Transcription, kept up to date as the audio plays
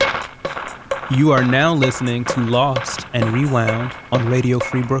You are now listening to Lost and Rewound on Radio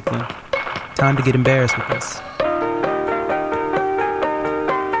Free Brooklyn. Time to get embarrassed with us.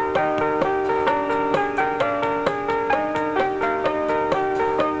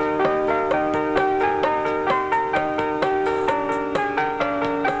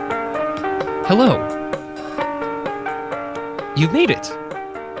 Hello. You made it.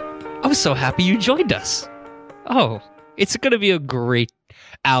 I was so happy you joined us. Oh, it's going to be a great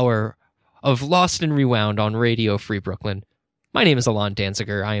hour of Lost and Rewound on Radio Free Brooklyn. My name is Elann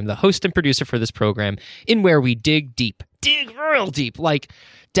Danziger. I am the host and producer for this program, in where we dig deep, dig real deep, like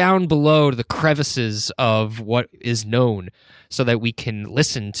down below the crevices of what is known, so that we can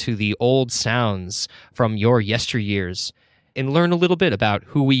listen to the old sounds from your yesteryears and learn a little bit about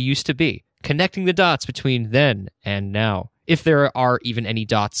who we used to be, connecting the dots between then and now, if there are even any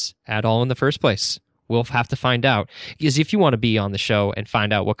dots at all in the first place. We'll have to find out. Because if you want to be on the show and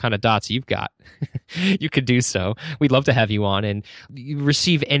find out what kind of dots you've got, you could do so. We'd love to have you on and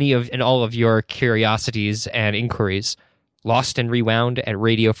receive any of and all of your curiosities and inquiries. Lost and Rewound at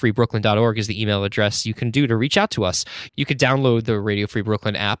radiofreebrooklyn.org is the email address you can do to reach out to us. You could download the Radio Free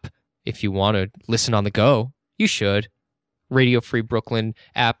Brooklyn app if you want to listen on the go. You should. Radio Free Brooklyn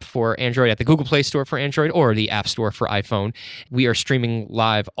app for Android at the Google Play Store for Android or the App Store for iPhone. We are streaming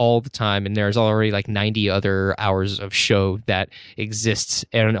live all the time, and there's already like 90 other hours of show that exists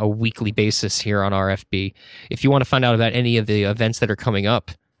on a weekly basis here on RFB. If you want to find out about any of the events that are coming up,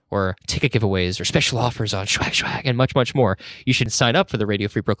 or ticket giveaways, or special offers on swag, and much, much more, you should sign up for the Radio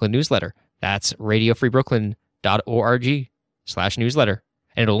Free Brooklyn newsletter. That's radiofreebrooklyn.org/newsletter.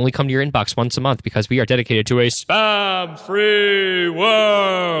 And it'll only come to your inbox once a month because we are dedicated to a spam-free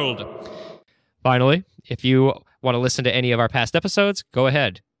world. Finally, if you want to listen to any of our past episodes, go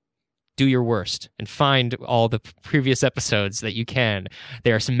ahead. Do your worst and find all the previous episodes that you can.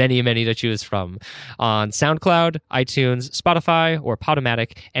 There are so many to choose from on SoundCloud, iTunes, Spotify, or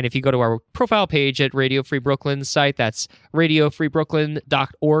Podomatic. And if you go to our profile page at Radio Free Brooklyn's site, that's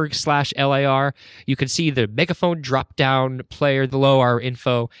radiofreebrooklyn.org/LAR, you can see the megaphone drop-down player below our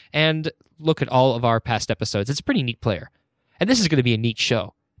info and look at all of our past episodes. It's a pretty neat player. And this is going to be a neat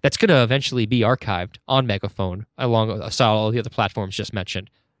show that's going to eventually be archived on Megaphone alongside all the other platforms just mentioned.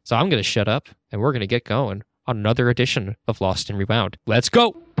 So I'm going to shut up, and we're going to get going on another edition of Lost and Rewound. Let's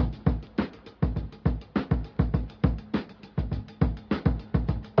go!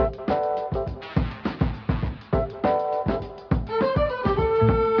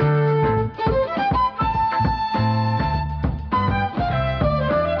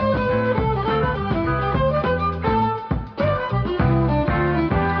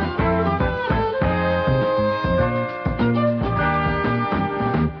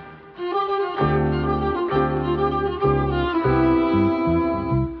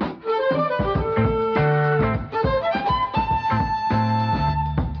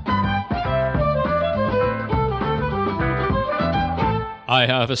 I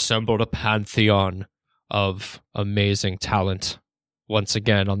have assembled a pantheon of amazing talent once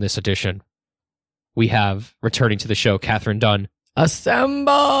again on this edition. We have, returning to the show, Kathryn Dunn.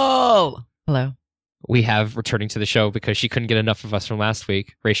 Assemble! Hello. We have, returning to the show because she couldn't get enough of us from last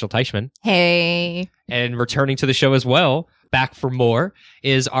week, Rachel Teichman. Hey. And returning to the show as well, back for more,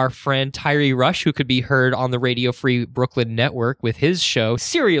 is our friend Tyree Rush, who could be heard on the Radio Free Brooklyn network with his show,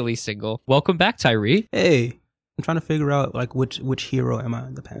 Serially Single. Welcome back, Tyree. Hey. I'm trying to figure out like which hero am I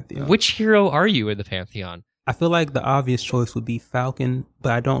in the Pantheon? Which hero are you in the Pantheon? I feel like the obvious choice would be Falcon,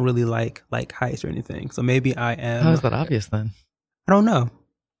 but I don't really like heists or anything. So maybe I am. How is that obvious then? I don't know.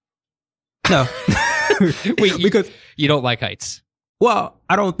 No. Wait, because you don't like heights. Well,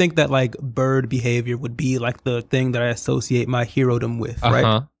 I don't think that like bird behavior would be like the thing that I associate my herodom with,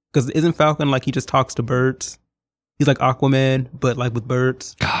 right? Because isn't Falcon like he just talks to birds? He's like Aquaman, but like with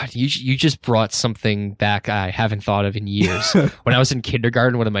birds. God, you just brought something back I haven't thought of in years. When I was in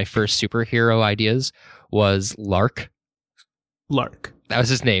kindergarten, one of my first superhero ideas was Lark. Lark. That was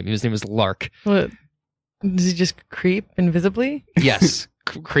his name. His name was Lark. What? Does he just creep invisibly? Yes.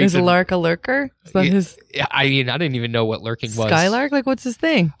 Is Lark a lurker? Is that his... I mean, I didn't even know what lurking was. Skylark? Like, what's his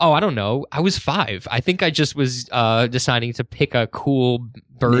thing? Oh, I don't know. I was 5. I think I just was deciding to pick a cool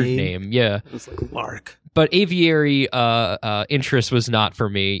bird name. Yeah. It was like Lark. But aviary interest was not for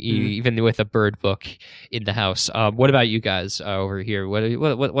me, even with a bird book in the house. What about you guys over here?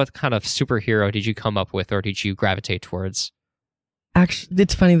 What kind of superhero did you come up with, or did you gravitate towards? Actually,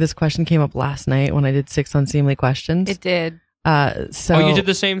 it's funny. This question came up last night when I did 6 unseemly questions. It did. So you did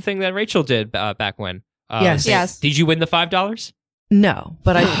the same thing that Rachel did back when. Yes. Did you win the $5? No,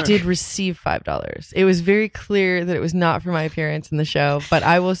 but I did receive $5. It was very clear that it was not for my appearance in the show, but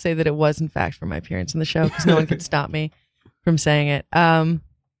I will say that it was in fact for my appearance in the show because no one could stop me from saying it.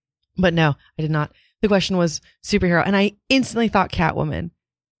 But no, I did not. The question was superhero, and I instantly thought Catwoman.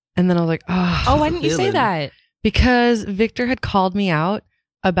 And then I was like, oh, why didn't you say that? Because Victor had called me out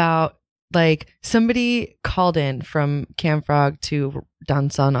about, like, somebody called in from Camfrog to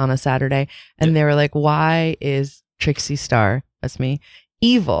Dunsun on a Saturday, and they were like, why is Trixie Star, that's me,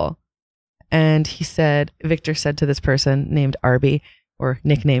 evil? And Victor said to this person named Arby, or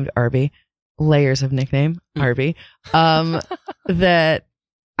nicknamed Arby, layers of nickname, Arby, that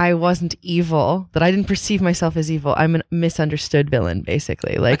I wasn't evil, that I didn't perceive myself as evil. I'm a misunderstood villain,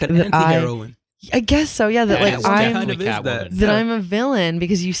 basically. Like an anti-heroine. I guess so, yeah. That I'm a villain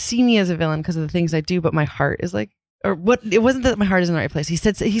because you see me as a villain because of the things I do, but my heart is like, or what? It wasn't that my heart is in the right place. He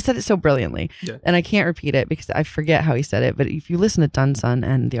said it so brilliantly, and I can't repeat it because I forget how he said it. But if you listen to Dunsun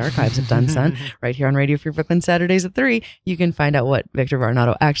and the archives of Dunsun right here on Radio Free Brooklyn Saturdays at 3, you can find out what Victor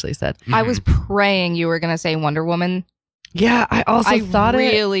Varnado actually said. I was praying you were going to say Wonder Woman. Yeah, I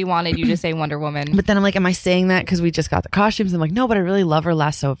really wanted you to say Wonder Woman. But then I'm like, am I saying that because we just got the costumes? I'm like, no, but I really love her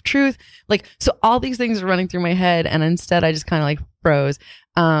lasso of truth. Like, so all these things are running through my head, and instead I just kind of like froze.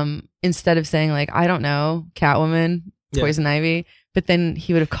 Instead of saying like, I don't know, Catwoman, Poison Ivy. But then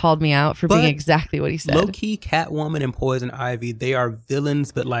he would have called me out for being exactly what he said. Low-key, Catwoman and Poison Ivy, they are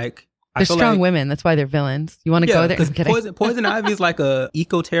villains, but like, they're strong women. That's why they're villains. You want to go there? I'm kidding. Poison Ivy is like a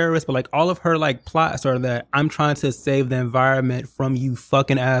eco-terrorist, but like all of her like plots are that I'm trying to save the environment from you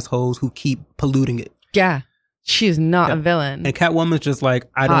fucking assholes who keep polluting it. Yeah. She is not a villain. And Catwoman's just like,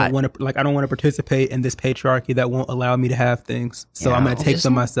 I don't want to participate in this patriarchy that won't allow me to have things. So I'm going to take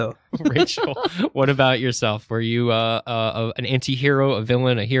them myself. Rachel, what about yourself? Were you an anti-hero, a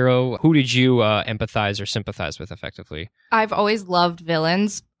villain, a hero? Who did you empathize or sympathize with effectively? I've always loved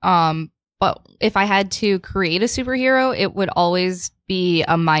villains. But if I had to create a superhero, it would always be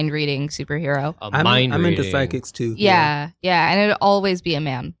a mind-reading superhero. I'm into psychics too. Yeah. And it would always be a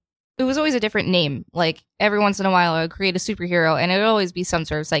man. It was always a different name. Like every once in a while, I would create a superhero, and it would always be some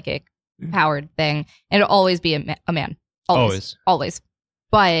sort of psychic powered thing, and it would always be a man. Always.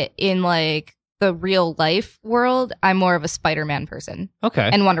 But in like the real life world, I'm more of a Spider-Man person. Okay.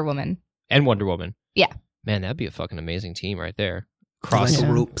 And Wonder Woman. Yeah. Man, that'd be a fucking amazing team right there. Cross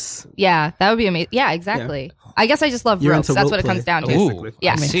ropes. Yeah, that would be amazing. Yeah, exactly. Yeah. I guess I just love ropes. That's what it comes down to. Ooh,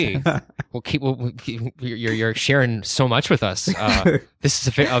 yeah. I see. You're sharing so much with us. This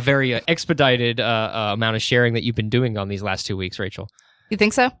is a very expedited amount of sharing that you've been doing on these last 2 weeks, Rachel. You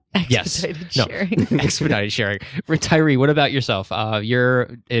think so? Expedited sharing. Expedited sharing. Tyree, what about yourself? Your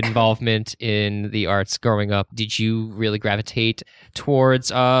involvement in the arts growing up, did you really gravitate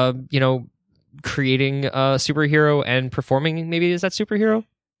towards, creating a superhero and performing maybe as that superhero?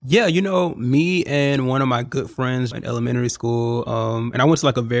 Yeah, me and one of my good friends in elementary school, and I went to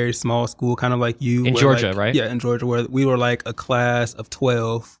like a very small school, kind of like you. In Georgia, right? Yeah, in Georgia, where we were like a class of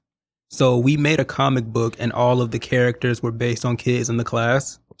 12. So we made a comic book and all of the characters were based on kids in the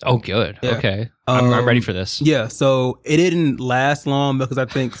class. Oh, good. Yeah. Okay. I'm ready for this. Yeah. So it didn't last long because I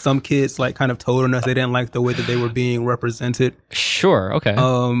think some kids like kind of told on us they didn't like the way that they were being represented. Sure. Okay.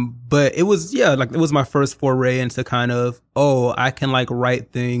 But it was, it was my first foray into kind of, I can like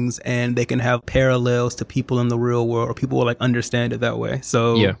write things and they can have parallels to people in the real world, or people will like understand it that way.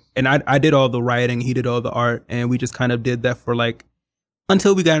 So, yeah. And I did all the writing, he did all the art, and we just kind of did that for like,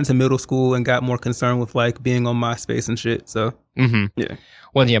 until we got into middle school and got more concerned with like being on MySpace and shit. So, yeah.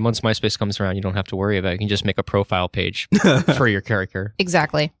 Well, yeah, once MySpace comes around, you don't have to worry about it. You can just make a profile page for your character.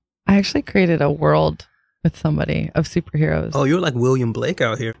 Exactly. I actually created a world with somebody of superheroes. Oh, you're like William Blake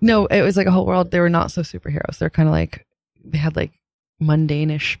out here. No, it was like a whole world. They were not so superheroes. They're kind of like, they had like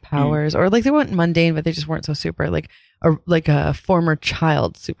mundane-ish powers, or like they weren't mundane, but they just weren't so super. Like a former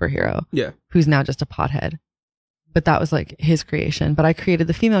child superhero. Yeah. Who's now just a pothead. But that was like his creation. But I created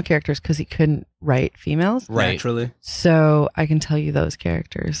the female characters because he couldn't write females. Right. Naturally. So I can tell you those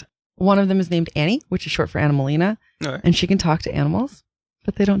characters. One of them is named Annie, which is short for Animalina. Right. And she can talk to animals,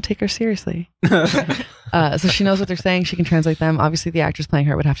 but they don't take her seriously. So she knows what they're saying. She can translate them. Obviously, the actors playing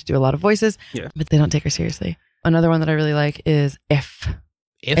her would have to do a lot of voices, but they don't take her seriously. Another one that I really like is If.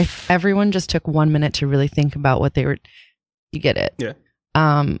 If everyone just took 1 minute to really think about what they were, you get it. Yeah.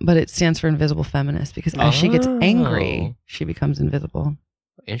 But it stands for invisible feminist because as she gets angry, she becomes invisible.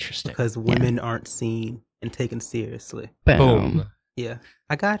 Interesting. Because women aren't seen and taken seriously. Boom. Yeah.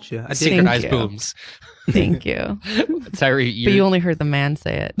 I got you. I synchronized booms. Thank you. Tyree, but you only heard the man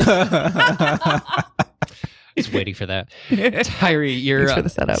say it. He's waiting for that. Tyree, you're Thanks for the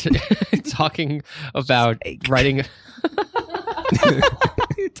setup. Talking about writing.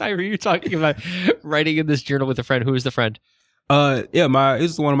 Tyree, you're talking about writing in this journal with a friend. Who is the friend? It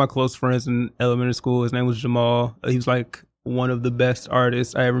was one of my close friends in elementary school. His name was Jamal. He was like one of the best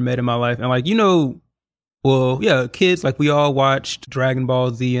artists I ever met in my life. And like, kids, like we all watched Dragon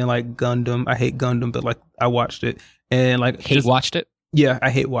Ball Z and like Gundam. I hate Gundam, but like I watched it and like watched it. Yeah, I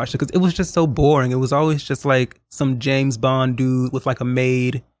hate watched it because it was just so boring. It was always just like some James Bond dude with like a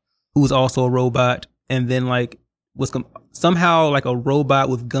maid who was also a robot, and then like was somehow like a robot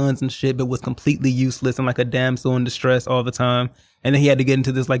with guns and shit, but was completely useless and like a damsel in distress all the time. And then he had to get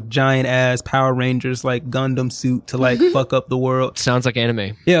into this like giant ass Power Rangers like Gundam suit to like fuck up the world. Sounds like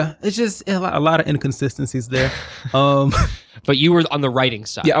anime. Yeah, it's just a lot of inconsistencies there. But you were on the writing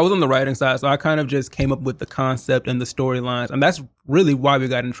side. Yeah, I was on the writing side, so I kind of just came up with the concept and the storylines, and that's really why we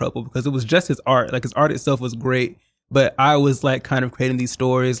got in trouble, because it was just his art. Like his art itself was great, but I was like kind of creating these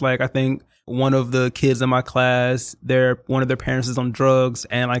stories. Like I think one of the kids in my class, one of their parents is on drugs,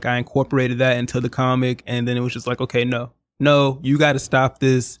 and like I incorporated that into the comic, and then it was just like, okay, no, you got to stop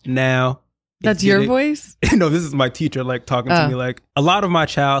this now. That's your voice? No, this is my teacher like talking to me. Like a lot of my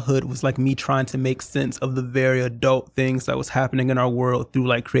childhood was like me trying to make sense of the very adult things that was happening in our world through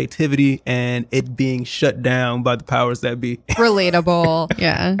like creativity and it being shut down by the powers that be. Relatable.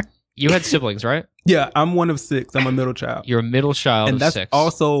 Yeah. You had siblings, right? Yeah, I'm one of 6. I'm a middle child. You're a middle child and of that's 6.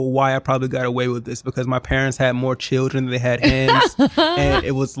 Also why I probably got away with this, because my parents had more children than they had hands. And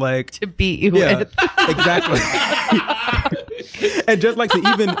it was like to beat you with. Exactly. And just like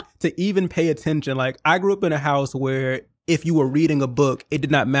to even pay attention, like I grew up in a house where if you were reading a book, it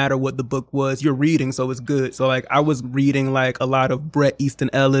did not matter what the book was. You're reading, so it's good. So like I was reading like a lot of Bret Easton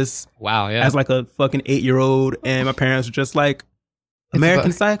Ellis. Wow, yeah. As like a fucking 8-year-old, and my parents were just like,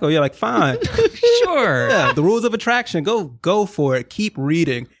 American Psycho. Yeah, like fine. Sure. Yeah, the rules of attraction. Go for it. Keep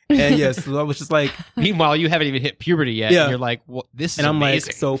reading. And yes, so I was just like. Meanwhile, you haven't even hit puberty yet. Yeah. And you're like, well, this is and I'm amazing.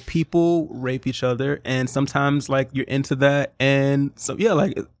 Like, so people rape each other, and sometimes like you're into that, and so yeah,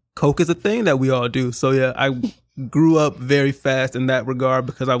 like coke is a thing that we all do. So yeah, I grew up very fast in that regard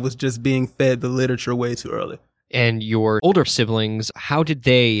because I was just being fed the literature way too early. And your older siblings, how did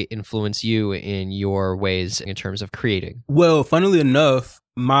they influence you in your ways in terms of creating? Well, funnily enough,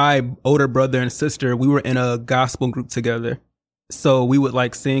 my older brother and sister, we were in a gospel group together. So we would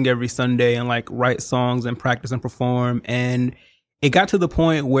like sing every Sunday and like write songs and practice and perform. And it got to the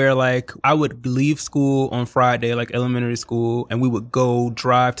point where like I would leave school on Friday, like elementary school, and we would go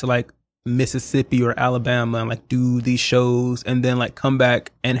drive to like Mississippi or Alabama and like do these shows and then like come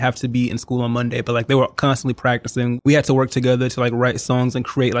back and have to be in school on Monday. But like they were constantly practicing. We had to work together to like write songs and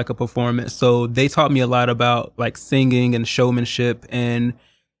create like a performance. So they taught me a lot about like singing and showmanship and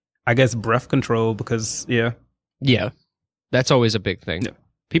I guess breath control because yeah. That's always a big thing. Yeah.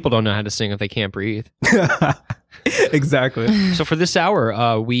 People don't know how to sing if they can't breathe. Exactly. So for this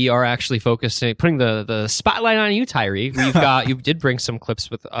hour, we are actually putting the spotlight on you, Tyree. You did bring some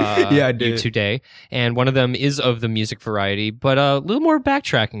clips with I did. you today, and one of them is of the music variety. But a little more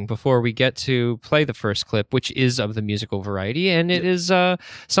backtracking before we get to play the first clip, which is of the musical variety, and it is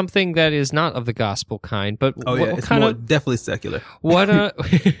something that is not of the gospel kind. But it's more definitely secular. What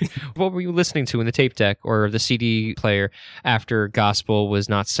what were you listening to in the tape deck or the CD player after gospel was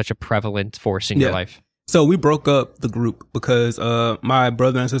not such a prevalent force in your life? So we broke up the group because my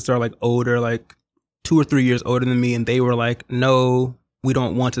brother and sister are like older, like 2 or 3 years older than me. And they were like, no, we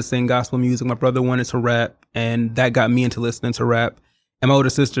don't want to sing gospel music. My brother wanted to rap, and that got me into listening to rap. And my older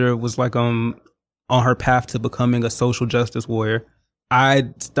sister was like on her path to becoming a social justice warrior.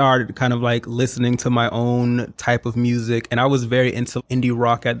 I started kind of like listening to my own type of music, and I was very into indie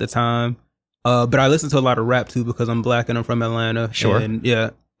rock at the time. But I listened to a lot of rap too because I'm Black and I'm from Atlanta. Sure. And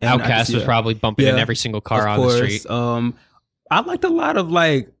yeah. Outkast was probably bumping in every single car on the street. I liked a lot of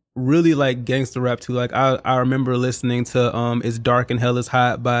like really like gangster rap too. Like I remember listening to It's Dark and Hell is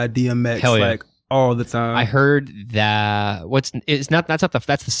Hot by DMX like all the time. I heard that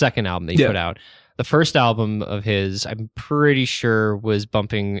that's the second album that he put out. The first album of his, I'm pretty sure, was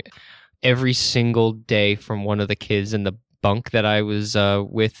bumping every single day from one of the kids in the bunk that I was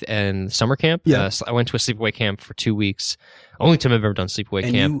with in summer camp. I went to a sleepaway camp for 2 weeks. Only time I've ever done sleepaway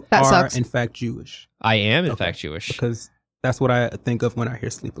camp. You are in fact Jewish. I am in fact Jewish because that's what I think of when I hear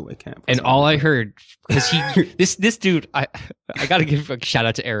sleepaway camp. And all I heard, because this dude, I got to give a shout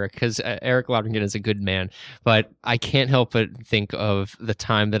out to Eric, because Eric Loudrington is a good man, but I can't help but think of the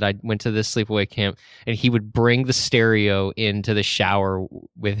time that I went to this sleepaway camp, and he would bring the stereo into the shower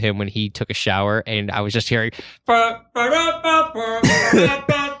with him when he took a shower, and I was just hearing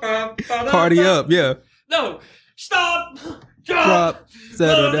party up, yeah. No, stop, drop,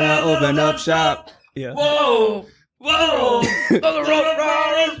 settle down, open up shop. Yeah. Whoa. Whoa!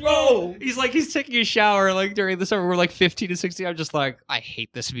 He's like, he's taking a shower like during the summer. We're like 15 to 16. I'm just like, I hate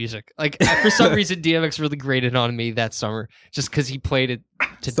this music. Like, for some reason, DMX really grated on me that summer just because he played it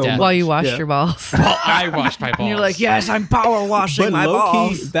to death. While you washed your balls. Well, I washed my balls. And you're like, yes, I'm power washing my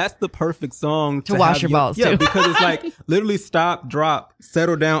balls. That's the perfect song to wash your balls, too. Yeah, because it's like literally stop, drop,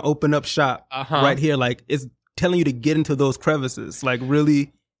 settle down, open up shop. Right here. Like, it's telling you to get into those crevices. Like,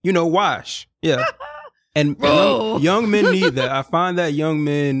 really, wash. Yeah. And young men need that. I find that young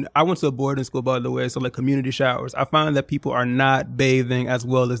men, I went to a boarding school, by the way, so like community showers. I find that people are not bathing as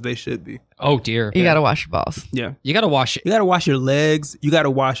well as they should be. Oh, dear. You got to wash your balls. Yeah. You got to wash it. You got to wash your legs. You got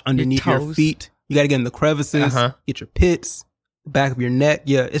to wash underneath your feet. You got to get in the crevices, get your pits, the back of your neck.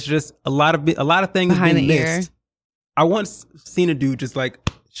 Yeah, it's just a lot of things behind being the missed. ear. I once seen a dude just like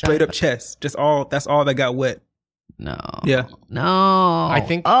straight up chest. That's all that got wet. No. Yeah. No. I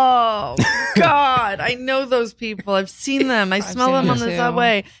think. Oh, God. I know those people. I've seen them. I smell them on the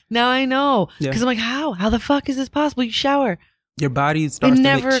subway. Now I know. Because I'm like, how? How the fuck is this possible? You shower. Your body starts to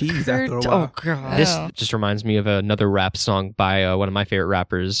make cheese after a while. Oh, God. This just reminds me of another rap song by one of my favorite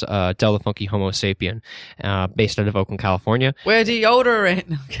rappers, Del the Funky Homo Sapien, based out of Oakland, California. Where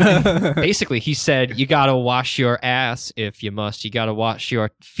deodorant? Okay. Basically, he said, you gotta wash your ass if you must. You gotta wash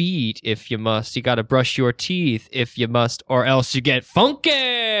your feet if you must. You gotta brush your teeth if you must, or else you get funky.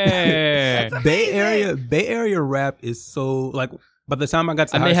 Bay Area rap is so like. By the time I got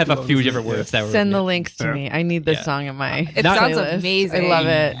to high may have school, a few different words that were. Send the links to me. I need this song in my. It sounds amazing. I love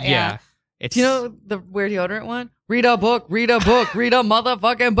it. Yeah. Do you know the wear deodorant one? Read a book, read a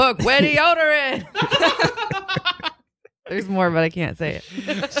motherfucking book. Wear deodorant. There's more, but I can't say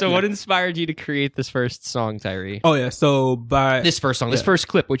it. So what inspired you to create this first song, Tyree? Oh, yeah. So this first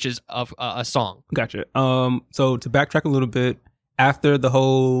clip, which is of a song. Gotcha. So to backtrack a little bit, after the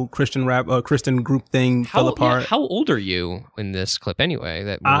whole Christian group thing fell apart. How old are you in this clip anyway?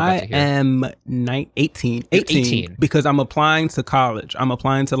 That I am 18. 18. Because I'm applying to college. I'm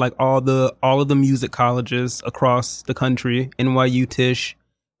applying to like all of the music colleges across the country. NYU, Tisch,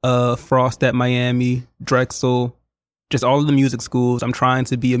 Frost at Miami, Drexel, just all of the music schools. I'm trying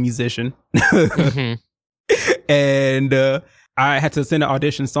to be a musician. And I had to send an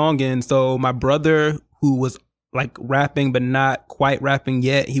audition song in. So my brother, who was like rapping but not quite rapping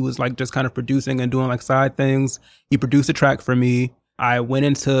yet, he was like just kind of producing and doing like side things. He produced a track for me. I went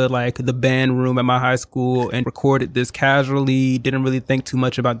into like the band room at my high school and recorded this casually, didn't really think too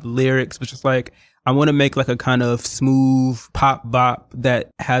much about the lyrics, was just like, I want to make like a kind of smooth pop bop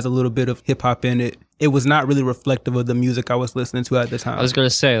that has a little bit of hip hop in it. It was not really reflective of the music I was listening to at the time. I was going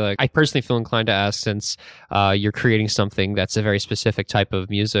to say, like, I personally feel inclined to ask, since you're creating something that's a very specific type of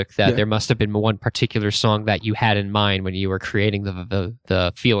music, that there must have been one particular song that you had in mind when you were creating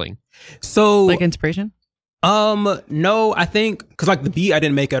the feeling. So, like inspiration? No, I think because like the beat I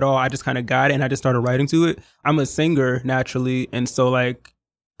didn't make at all. I just kind of got it and I just started writing to it. I'm a singer naturally, and so like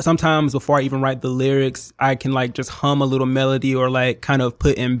sometimes before I even write the lyrics, I can like just hum a little melody or like kind of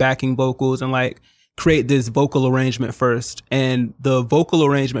put in backing vocals and like create this vocal arrangement first. And the vocal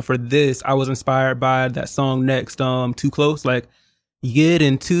arrangement for this, I was inspired by that song next, Too Close, like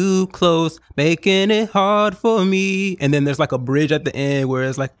getting too close, making it hard for me. And then there's like a bridge at the end where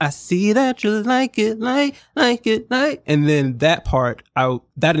it's like, I see that you like it, like it. And then that part,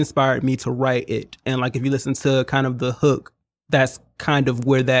 that inspired me to write it. And like, if you listen to kind of the hook, that's kind of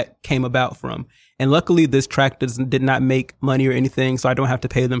where that came about from. And luckily this track did not make money or anything, so I don't have to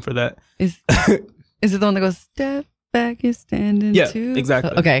pay them for that. Is it the one that goes, step back, you're standing too?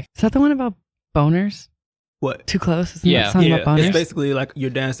 Exactly. Okay. Is that the one about boners? What? Too Close? Isn't that song about boners? It's basically like you're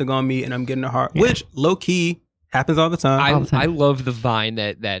dancing on me and I'm getting a heart, which low key happens all the time. I love the Vine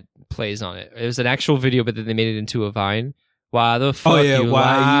that plays on it. It was an actual video, but then they made it into a Vine. Why the fuck you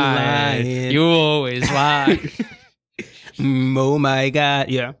lying? You always lie. Oh my God.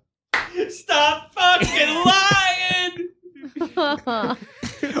 Yeah. Stop fucking lying.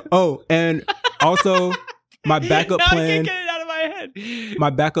 Oh, and also my backup plan. I can't get it out of my head. My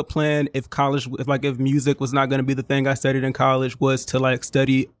backup plan, if music was not going to be the thing I studied in college, was to like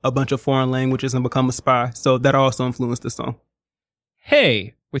study a bunch of foreign languages and become a spy. So that also influenced the song.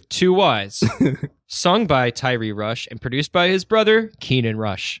 Hey, with 2 Y's. Sung by Tyree Rush and produced by his brother, Keenan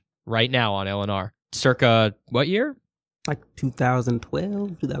Rush. Right now on LNR. Circa what year? Like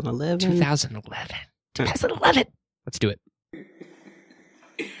 2012, 2011. 2011. Let's do it.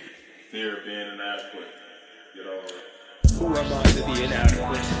 Fear of being inadequate. Get over it. Who am I to be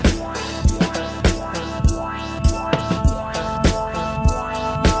inadequate?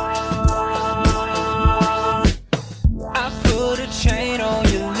 I put a chain on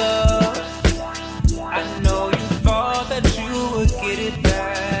your love. I know you fall.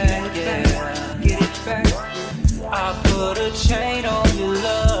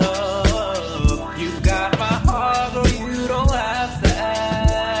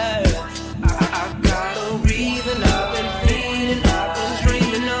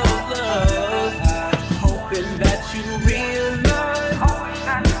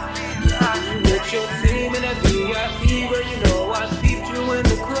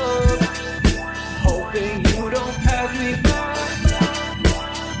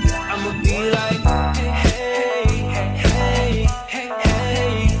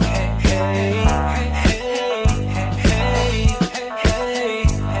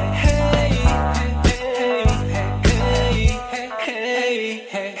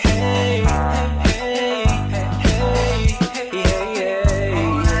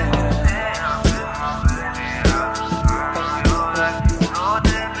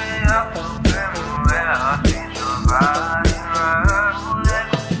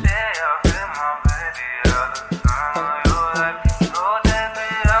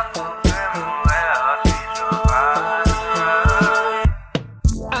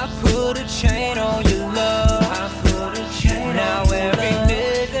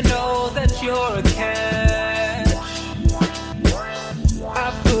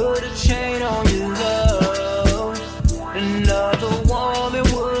 a chain on your love. Another woman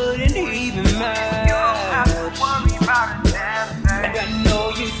wouldn't even match. You don't have to worry about a damn thing. And I know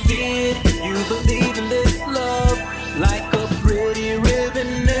you see it, you believe in this love, like a pretty ribbon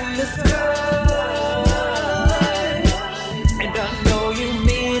in the sky. And I know you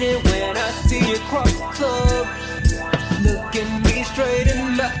mean it when I see you cross the club, looking me straight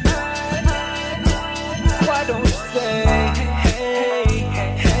in the eye. Why don't you say, hey,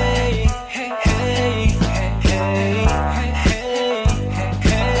 hey, hey, hey, hey,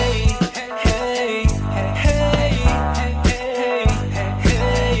 hey,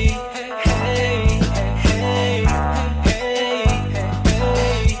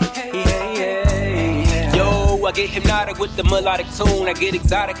 I get hypnotic with the melodic tune. I get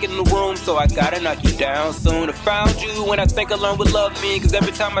exotic in the room, so I gotta knock you down soon. I found you when I think alone would love me, cause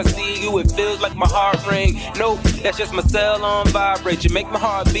every time I see you, it feels like my heart ring. Nope, that's just my cell on vibrate. You make my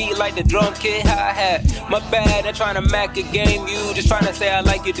heart beat like the drum kit hi-hat. My bad, I'm trying to Mac a game you. Just trying to say I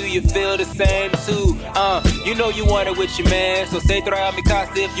like you, do you feel the same too? You know you want it with your man, so say throw me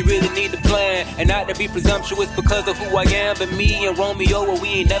casa if you really need the plan. And not to be presumptuous because of who I am, but me and Romeo, well, we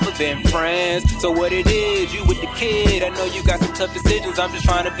ain't never been friends. So what it is, you with the kid, I know you got some tough decisions, I'm just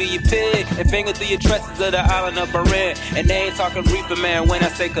trying to be your pig and finger through your tresses of the island of Bahrain. And they ain't talking reefer man when I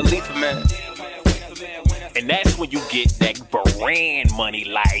say Khalifa man. And that's when you get that Bahrain money,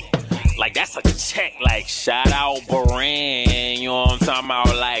 like that's a check, like shout out Bahrain, you know what I'm talking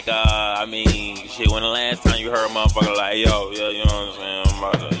about? Like I mean, shit, when the last time you heard a motherfucker like, yo, yeah, you know what I'm saying, I'm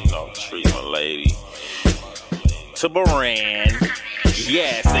about to, you know, treat my lady to Bahrain.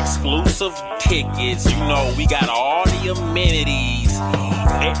 Yes, exclusive tickets, you know, we got all the amenities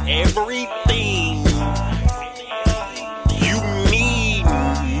and everything you need,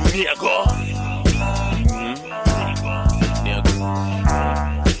 nigga.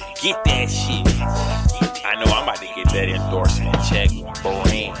 Get that shit. I know I'm about to get that endorsement check.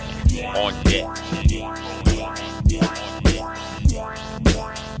 Bahrain on deck.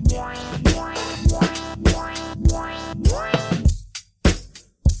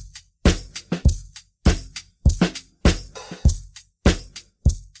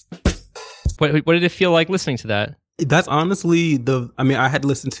 What did it feel like listening to that? That's honestly I had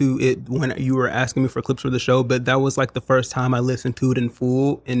listened to it when you were asking me for clips for the show, but that was like the first time I listened to it in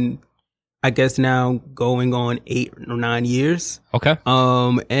full, and I guess now going on 8 or 9 years. Okay.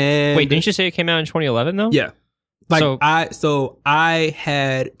 And wait, didn't you say it came out in 2011 though? Yeah. So I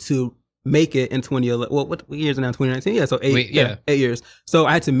had to make it in 2011. Well, what year is it now? 2019. Yeah, so 8 years. So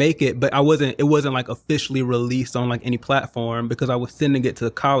I had to make it, but it wasn't like officially released on like any platform because I was sending it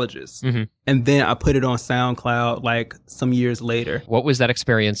to colleges. Mm-hmm. And then I put it on SoundCloud like some years later. What was that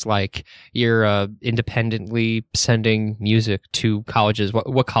experience like? You're independently sending music to colleges.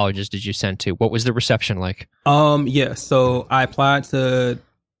 What colleges did you send to? What was the reception like? Yeah, so I applied to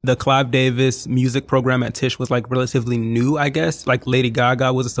the Clive Davis music program at Tisch was like relatively new, I guess. Like Lady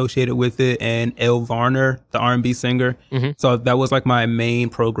Gaga was associated with it and Elle Varner, the R&B singer. Mm-hmm. So that was like my main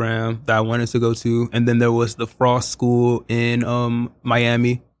program that I wanted to go to. And then there was the Frost School in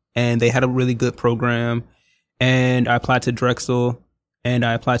Miami, and they had a really good program. And I applied to Drexel, and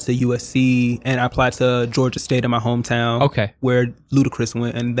I applied to USC, and I applied to Georgia State in my hometown. Okay. Where Ludacris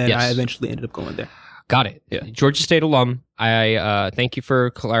went, and then I eventually ended up going there. Got it. Yeah. Georgia State alum. I thank you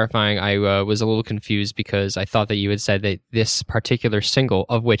for clarifying. I was a little confused because I thought that you had said that this particular single,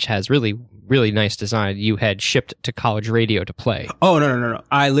 of which has really, really nice design, you had shipped to college radio to play. Oh, no.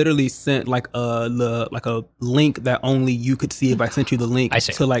 I literally sent like a link that only you could see if I sent you the link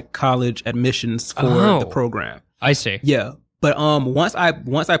to like college admissions for the program. I see. Yeah. But once I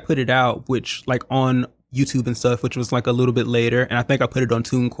put it out, which like on YouTube and stuff, which was like a little bit later, and I think I put it on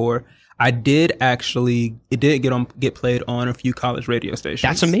TuneCore. It did get played on a few college radio stations.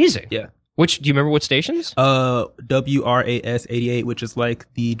 That's amazing. Yeah. Do you remember what stations? WRAS 88, which is like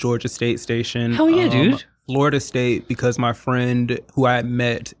the Georgia State station. Hell yeah, dude. Florida State, because my friend who I had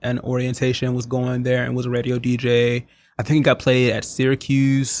met at orientation was going there and was a radio DJ. I think it got played at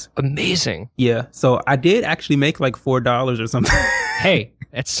Syracuse. Amazing. Yeah. So I did actually make like $4 or something. Hey,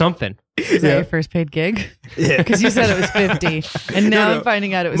 that's something. Is that your first paid gig? Yeah. Because you said it was 50, and now I'm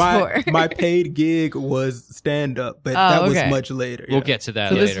finding out it was 4. My paid gig was stand-up, but that was much later. We'll get to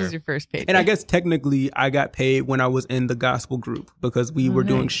that later. So this was your first paid gig. And I guess technically I got paid when I was in the gospel group because we were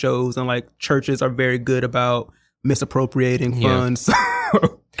doing shows, and like churches are very good about misappropriating funds. So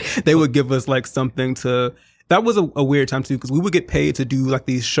they would give us like something to... That was a weird time too, because we would get paid to do like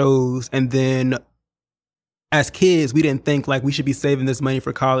these shows, and then as kids, we didn't think like we should be saving this money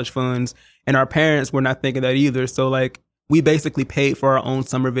for college funds, and our parents were not thinking that either. So like we basically paid for our own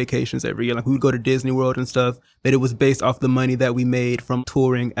summer vacations every year. Like we would go to Disney World and stuff, but it was based off the money that we made from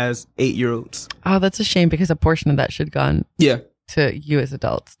touring as 8-year-olds. Oh, that's a shame because a portion of that should have gone to you as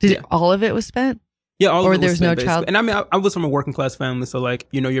adults. Did all of it was spent? Yeah, all of it was there was no spent, child. And I mean, I was from a working class family, so like,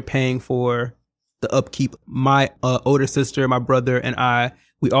 you know, you're paying for the upkeep. My older sister, my brother, and I,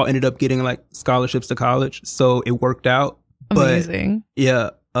 we all ended up getting like scholarships to college, so it worked out. Amazing. But yeah,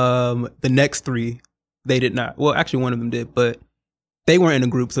 the next 3, they did not. Well, actually, one of them did, but they weren't in a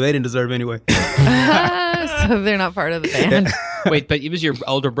group, so they didn't deserve anyway. So they're not part of the band. Wait, but it was your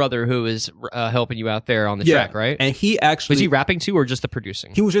older brother who was helping you out there on the track, right? And he actually... Was he rapping too, or just the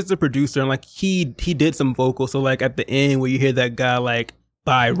producing? He was just the producer, and like he did some vocals. So like at the end where you hear that guy like,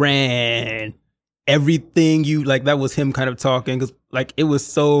 Byron, everything you like, that was him kind of talking, because like it was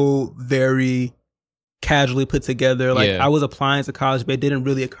so very casually put together. Like I was applying to college, but it didn't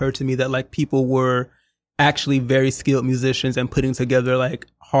really occur to me that like people were actually very skilled musicians and putting together like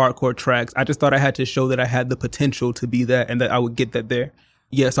hardcore tracks. I just thought I had to show that I had the potential to be that and that I would get that there.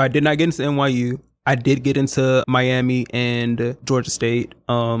 Yeah, so I did not get into NYU. I did get into Miami and Georgia State,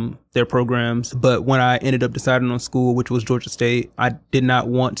 their programs. But when I ended up deciding on school, which was Georgia State, I did not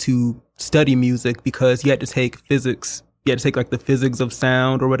want to study music because you had to take physics. You had to take like the physics of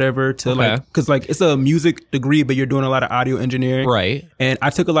sound or whatever to like, because like it's a music degree, but you're doing a lot of audio engineering. Right. And I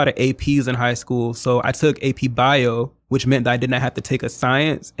took a lot of APs in high school. So I took AP Bio, which meant that I did not have to take a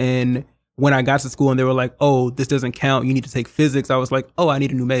science. And when I got to school and they were like, oh, this doesn't count, you need to take physics, I was like, oh, I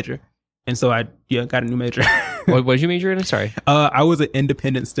need a new major. And so I got a new major. What did you major in? Sorry. I was an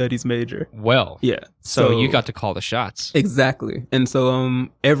independent studies major. Well. Yeah. So you got to call the shots. Exactly. And so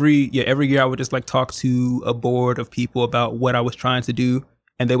every year I would just like talk to a board of people about what I was trying to do,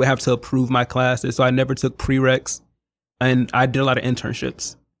 and they would have to approve my classes. So I never took prereqs, and I did a lot of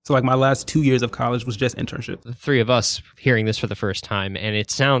internships. So like my last 2 years of college was just internship. The 3 of us hearing this for the first time, and it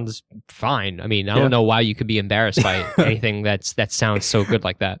sounds fine. I mean, I don't know why you could be embarrassed by anything that sounds so good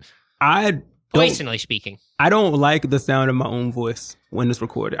like that. Blatantly speaking, I don't like the sound of my own voice when it's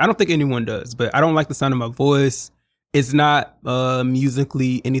recorded. I don't think anyone does, but I don't like the sound of my voice. It's not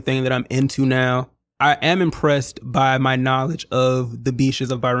musically anything that I'm into now. I am impressed by my knowledge of the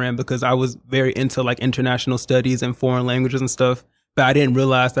beaches of Bahrain because I was very into like international studies and foreign languages and stuff, but I didn't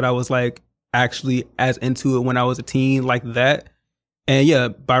realize that I was like actually as into it when I was a teen like that. And yeah,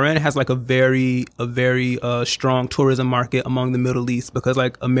 Bahrain has like a very strong tourism market among the Middle East because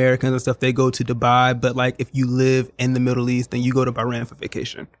like Americans and stuff, they go to Dubai, but like if you live in the Middle East, then you go to Bahrain for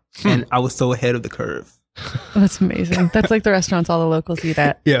vacation. And I was so ahead of the curve. That's amazing. That's like the restaurants all the locals eat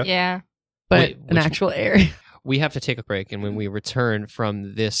at. Yeah. But an actual area. We have to take a break, and when we return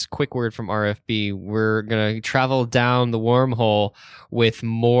from this quick word from RFB, we're going to travel down the wormhole with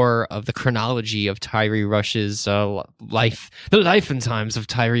more of the chronology of Tyree Rush's life, the life and times of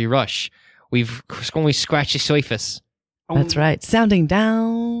Tyree Rush. We've only scratched the surface. That's right. Sounding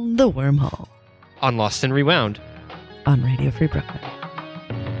down the wormhole. On Lost and Rewound. On Radio Free Brooklyn.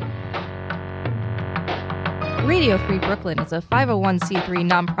 Radio Free Brooklyn is a 501c3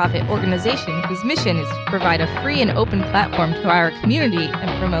 nonprofit organization whose mission is to provide a free and open platform to our community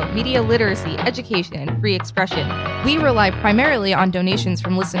and promote media literacy, education, and free expression. We rely primarily on donations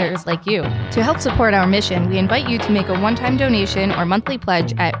from listeners like you. To help support our mission, we invite you to make a one-time donation or monthly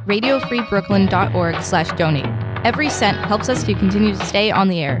pledge at radiofreebrooklyn.org/donate. Every cent helps us to continue to stay on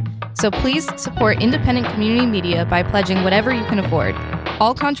the air. So please support independent community media by pledging whatever you can afford.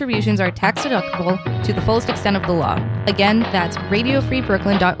 All contributions are tax deductible to the fullest extent of the law. Again, that's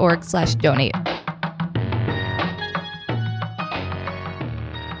radiofreebrooklyn.org/donate.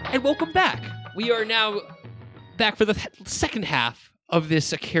 And welcome back. We are now back for the second half of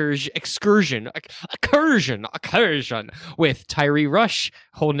this excursion with Tyree Rush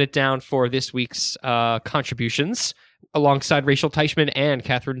holding it down for this week's contributions alongside Rachel Teichman and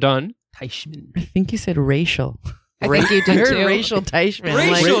Kathryn Dunn. I think you said racial. I think you did too. Rachel Teichman.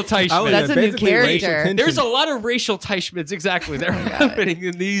 Rachel Teichman. That's a new character. There's a lot of Rachel Teichmans, exactly. They're happening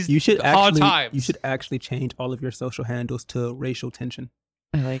in these odd times. You should actually change all of your social handles to racial tension.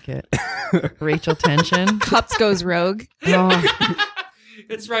 I like it. Rachel Tension. Cups goes rogue. Oh.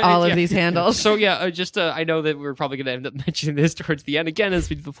 That's right. All of these handles. So yeah, I know that we're probably going to end up mentioning this towards the end again as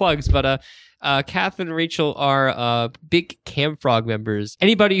we do the plugs, but Kath and Rachel are big Camfrog members.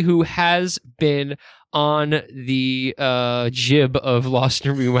 Anybody who has been on the jib of Lost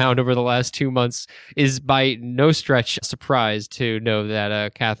and Rewound over the last 2 months is by no stretch surprised to know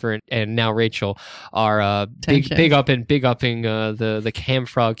that Kathryn and now Rachel are big upping the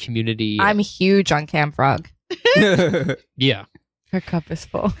Camfrog community. I'm huge on Camfrog. Yeah. Her cup is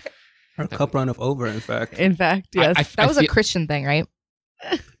full. Her cup runneth over, in fact. In fact, yes. That was a Christian thing, right?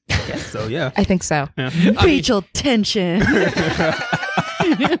 I guess so, yeah. I think so. Yeah. Rachel tension.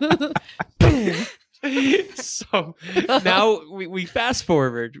 So now we fast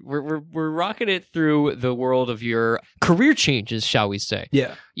forward. We're rocking it through the world of your career changes, shall we say?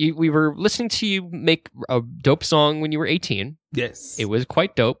 Yeah. We were listening to you make a dope song when you were 18. Yes. It was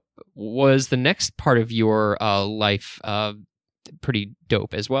quite dope. Was the next part of your life pretty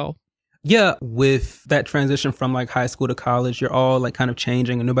dope as well? Yeah, with that transition from like high school to college, you're all like kind of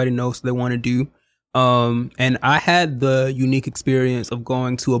changing and nobody knows what they want to do. And I had the unique experience of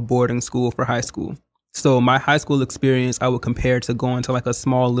going to a boarding school for high school. So my high school experience, I would compare to going to like a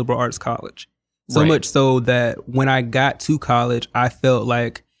small liberal arts college. So much so that when I got to college, I felt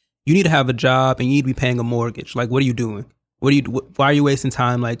like you need to have a job and you need to be paying a mortgage. Like, what are you doing? Why are you wasting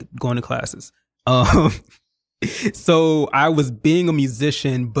time like going to classes? So I was being a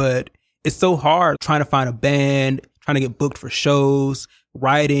musician, but it's so hard trying to find a band, trying to get booked for shows,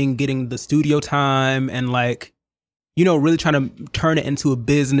 writing, getting the studio time, and like, you know, really trying to turn it into a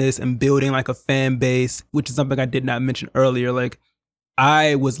business and building like a fan base, which is something I did not mention earlier. Like,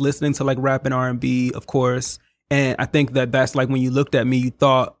 I was listening to like rap and R&B, of course. And I think that that's like when you looked at me, you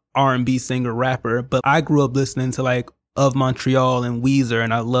thought R&B singer, rapper. But I grew up listening to like Of Montreal and Weezer,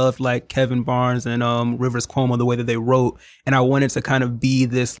 and I loved like Kevin Barnes and Rivers Cuomo, the way that they wrote. And I wanted to kind of be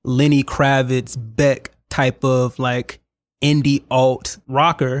this Lenny Kravitz, Beck type of like indie alt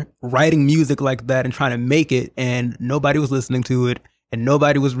rocker, writing music like that and trying to make it. And nobody was listening to it, and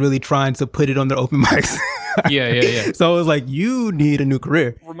nobody was really trying to put it on their open mics. Yeah. So I was like, you need a new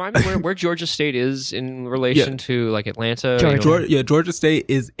career. Remind me where Georgia State is in relation to like Atlanta. Georgia State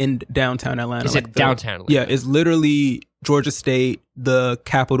is in downtown Atlanta. Is it downtown Atlanta? Yeah, it's literally Georgia State, the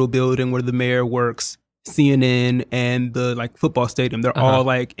Capitol building where the mayor works, CNN, and the like football stadium. They're all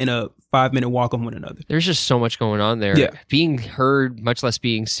like in a 5-minute walk of one another. There's just so much going on there. Yeah. Being heard, much less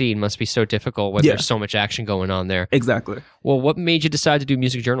being seen, must be so difficult when there's so much action going on there. Exactly. Well, what made you decide to do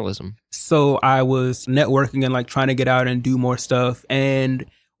music journalism? So I was networking and like trying to get out and do more stuff. And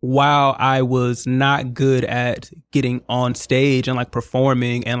while I was not good at getting on stage and like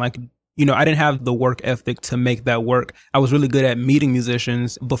performing and like, you know, I didn't have the work ethic to make that work. I was really good at meeting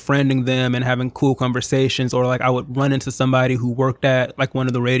musicians, befriending them and having cool conversations. Or like I would run into somebody who worked at like one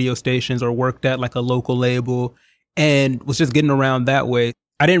of the radio stations or worked at like a local label and was just getting around that way.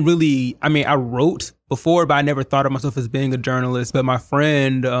 I wrote before, but I never thought of myself as being a journalist. But my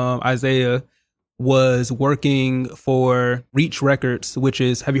friend, Isaiah, was working for Reach Records, which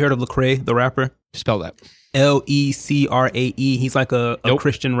is, have you heard of Lecrae, the rapper? Spell that. Lecrae. He's like a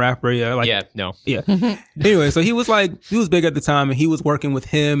Christian rapper. Yeah. Like, yeah. No. Yeah. Anyway, so he was big at the time, and he was working with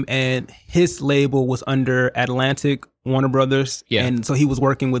him, and his label was under Atlantic Warner Brothers. Yeah. And so he was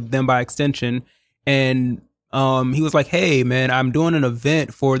working with them by extension. And he was like, hey man, I'm doing an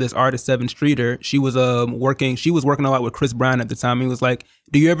event for this artist, 7 Streeter. She was working a lot with Chris Brown at the time. He was like,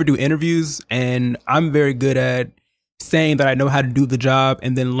 do you ever do interviews? And I'm very good at saying that I know how to do the job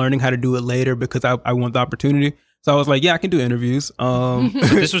and then learning how to do it later because I want the opportunity. So I was like, yeah, I can do interviews. So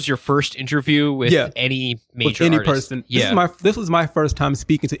this was your first interview with any major with any artist? person. Yeah. This was my first time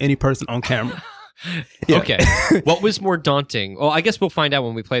speaking to any person on camera. Yeah. Okay. What was more daunting? Well, I guess we'll find out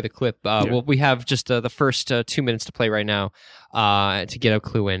when we play the clip. Well, we have just the first 2 minutes to play right now to get a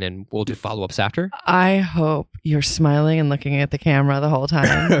clue in, and we'll do follow-ups after. I hope you're smiling and looking at the camera the whole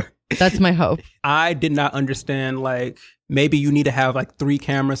time. That's my hope. I did not understand, like, maybe you need to have like 3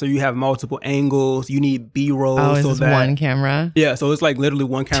 cameras, so you have multiple angles. You need B-roll. Oh, so that one camera? Yeah, so it's like literally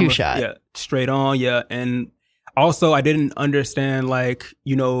one camera. 2-shot. Yeah, straight on. Yeah, and also I didn't understand, like,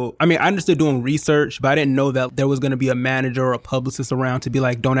 you know, I understood doing research, but I didn't know that there was going to be a manager or a publicist around to be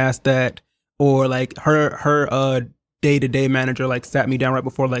like, don't ask that. Or like her day-to-day manager like sat me down right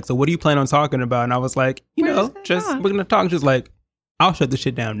before, like, so what do you plan on talking about? And I was like, we're going to talk. Just like, I'll shut the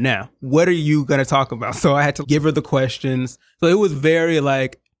shit down now. What are you going to talk about? So I had to give her the questions. So it was very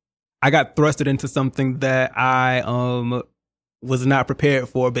like, I got thrusted into something that I was not prepared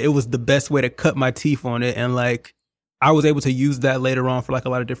for, but it was the best way to cut my teeth on it. And like, I was able to use that later on for like a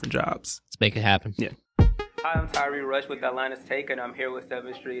lot of different jobs. Let's make it happen. Yeah. Hi, I'm Tyree Rush with Atlanta's Take, and I'm here with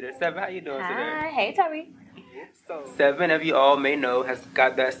 7 Streeter. 7, how you doing today? Hi, hey Tyree. So 7, as you all may know, has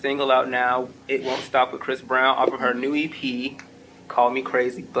got that single out now, It Won't Stop, with Chris Brown, off of her new EP, Call Me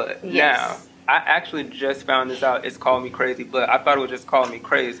Crazy. But now, I actually just found this out. It's Call Me Crazy, but I thought it was just Call Me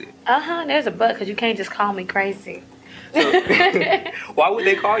Crazy. There's a but, because you can't just call me crazy. So, why would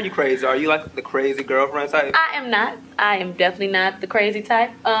they call you crazy? Are you like the crazy girlfriend type? I am not. I am definitely not the crazy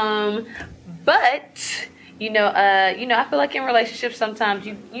type. But I feel like in relationships sometimes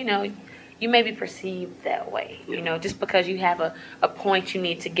you you may be perceived that way, you know, just because you have a point you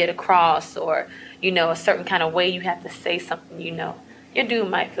need to get across, or, you know, a certain kind of way you have to say something, you know. Your dude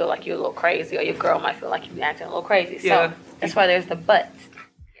might feel like you're a little crazy, or your girl might feel like you're acting a little crazy. So that's why there's the but.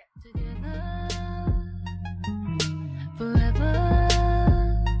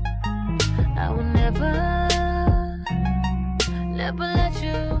 I will never let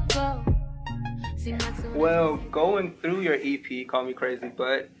you go. Well, going through your EP, Call Me Crazy,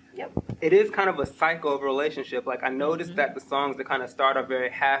 but it is kind of a cycle of a relationship. Like, I noticed that the songs that kind of start are very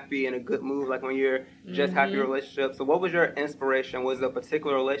happy and a good mood, like when you're just happy relationship. So what was your inspiration? Was it a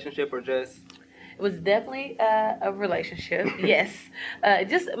particular relationship or just... It was definitely a relationship, yes.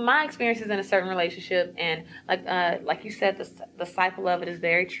 Just my experiences in a certain relationship, and like you said, the cycle of it is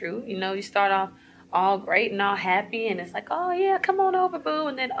very true. You know, you start off all great and all happy, and it's like, oh yeah, come on over, boo,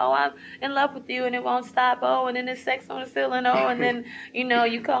 and then, oh, I'm in love with you and it won't stop, oh, and then there's sex on the ceiling, oh, and then, you know,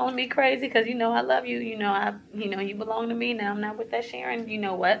 you calling me crazy because, you know, I love you, you know, you belong to me, now I'm not with that Sharon, you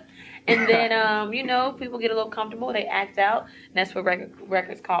know what. And then, you know, people get a little comfortable, they act out, and that's where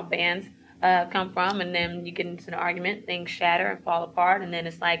records called bands come from, and then you get into an argument, things shatter and fall apart, and then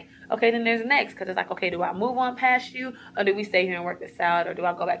it's like, okay, then there's the next, because it's like, okay, do I move on past you, or do we stay here and work this out, or do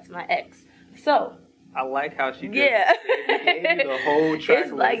I go back to my ex? So I like how she just gave you the whole track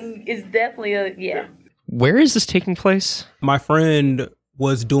it's like, it's definitely Where is this taking place? My friend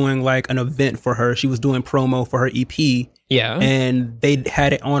was doing like an event for her. She was doing promo for her EP. Yeah. And they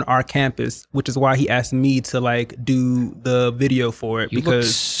had it on our campus, which is why he asked me to like do the video for it. You look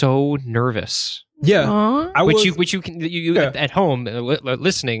so nervous. Yeah. You at home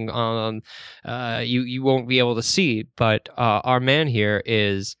listening you won't be able to see, but our man here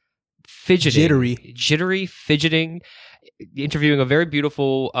is jittery, fidgeting, interviewing a very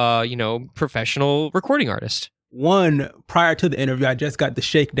beautiful, professional recording artist. Prior to the interview, I just got the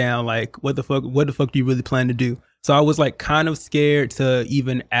shakedown, like, what the fuck do you really plan to do? So I was like kind of scared to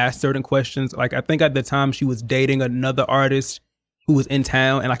even ask certain questions. Like, I think at the time she was dating another artist who was in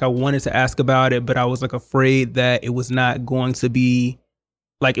town, and like I wanted to ask about it, but I was like afraid that it was not going to be,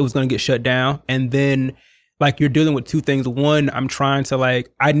 like, it was going to get shut down. And then like, you're dealing with two things. One, I'm trying to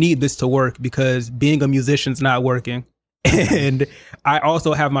like, I need this to work because being a musician's not working. And I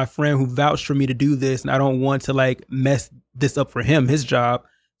also have my friend who vouched for me to do this, and I don't want to like mess this up for him, his job.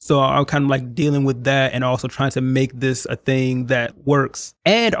 So I'm kind of like dealing with that, and also trying to make this a thing that works.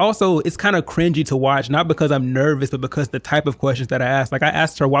 And also it's kind of cringy to watch, not because I'm nervous, but because the type of questions that I asked. Like, I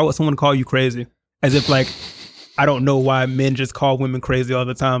asked her, why would someone call you crazy? As if like, I don't know why men just call women crazy all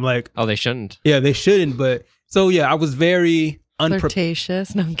the time. Like, oh, they shouldn't. Yeah, they shouldn't. But so yeah, I was very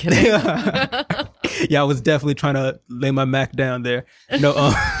flirtatious. No, I'm kidding. Yeah, I was definitely trying to lay my Mac down there. No,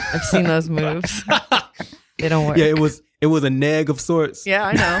 I've seen those moves. They don't work. Yeah, it was a neg of sorts. Yeah,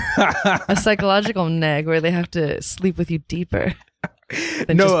 I know. A psychological neg where they have to sleep with you deeper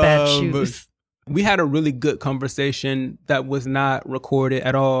than just bad shoes. We had a really good conversation that was not recorded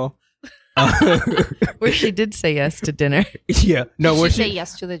at all. Where she did say yes to dinner. Yeah, no. Did she say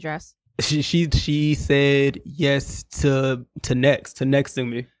yes to the dress? She said yes to nexting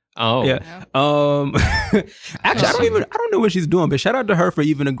me. Oh yeah. Actually, I don't know what she's doing, but shout out to her for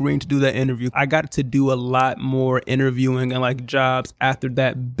even agreeing to do that interview. I got to do a lot more interviewing and like jobs after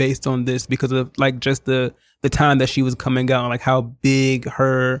that based on this, because of like just the time that she was coming out and like how big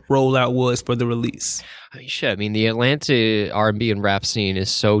her rollout was for the release. I mean, shit. I mean, the Atlanta R&B and rap scene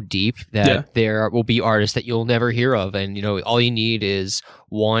is so deep that there will be artists that you'll never hear of, and you know, all you need is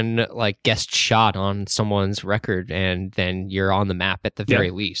one like guest shot on someone's record, and then you're on the map at the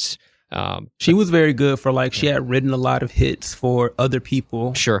very least. She was very good for like, she had written a lot of hits for other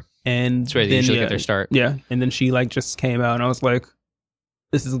people. Sure. And that's where they usually get their start. Yeah. And then she like just came out, and I was like,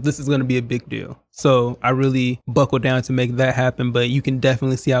 this is going to be a big deal. So I really buckled down to make that happen, but you can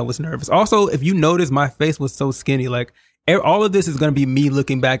definitely see I was nervous. Also, if you notice, my face was so skinny. Like, all of this is going to be me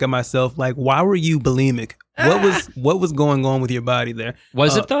looking back at myself like, why were you bulimic? What was going on with your body there?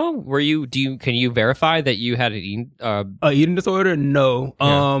 Was it though? Were you? Can you verify that you had an eating disorder? No.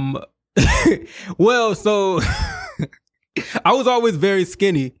 Yeah. Well, so I was always very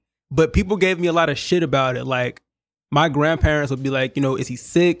skinny, but people gave me a lot of shit about it. Like, my grandparents would be like, you know, is he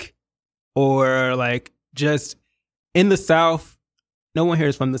sick? Or like, just in the South. No one here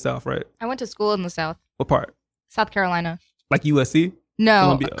is from the South, right? I went to school in the South. What part? South Carolina. Like USC? No,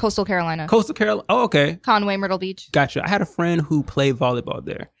 Columbia. Coastal Carolina. Coastal Carolina. Oh, okay. Conway, Myrtle Beach. Gotcha. I had a friend who played volleyball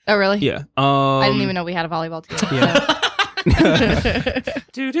there. Oh, really? Yeah. I didn't even know we had a volleyball team. Yeah.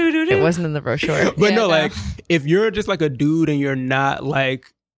 It wasn't in the brochure. But no, like, if you're just like a dude and you're not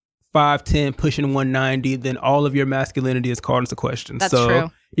like 5'10", pushing 190, then all of your masculinity is called into question. That's true.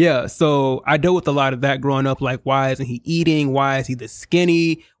 Yeah, so I dealt with a lot of that growing up. Like, why isn't he eating? Why is he this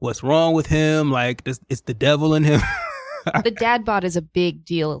skinny? What's wrong with him? Like, it's the devil in him. The dad bod is a big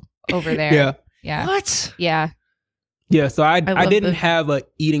deal over there. Yeah. Yeah. What? Yeah. Yeah, so I didn't have a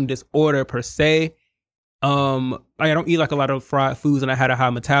eating disorder per se. Like I don't eat like a lot of fried foods, and I had a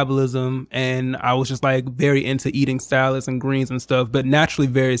high metabolism, and I was just like very into eating salads and greens and stuff, but naturally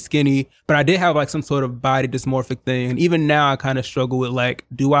very skinny. But I did have like some sort of body dysmorphic thing, and even now I kind of struggle with like,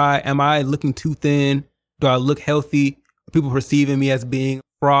 am I looking too thin? Do I look healthy? Are people perceiving me as being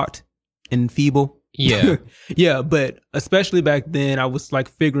fraught and feeble? Yeah. Yeah, but especially back then, I was like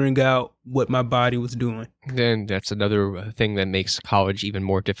figuring out what my body was doing. Then that's another thing that makes college even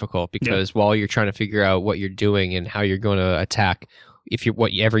more difficult, because while you're trying to figure out what you're doing and how you're going to attack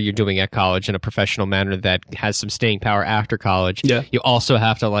whatever you're doing at college in a professional manner that has some staying power after college, you also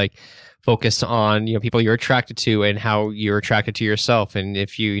have to like focus on, people you're attracted to and how you're attracted to yourself. And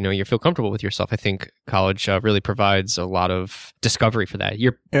if you feel comfortable with yourself, I think college really provides a lot of discovery for that.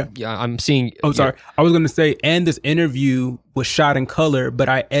 I'm seeing. Oh, sorry. I was going to say, and this interview was shot in color, but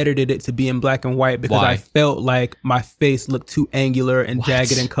I edited it to be in black and white because I felt like my face looked too angular and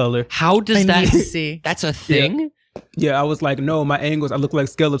jagged in color. How does that? Need to see. That's a thing. Yeah, I was like, no, my angles, I look like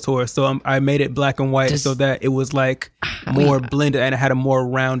Skeletor. So I made it black and white so that it was like more blended and it had a more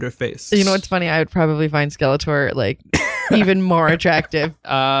rounder face. You know what's funny? I would probably find Skeletor like even more attractive.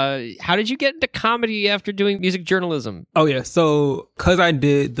 How did you get into comedy after doing music journalism? Oh, yeah. So because I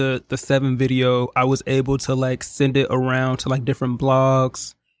did the 7 video, I was able to like send it around to like different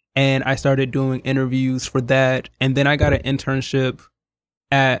blogs, and I started doing interviews for that. And then I got an internship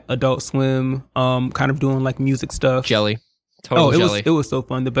at Adult Swim, kind of doing like music stuff. Jelly. Total jelly. It was so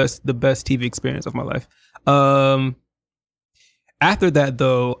fun. The best TV experience of my life. After that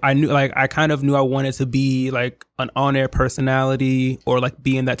though, I kind of knew I wanted to be like an on-air personality or like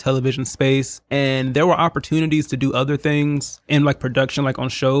be in that television space. And there were opportunities to do other things in like production, like on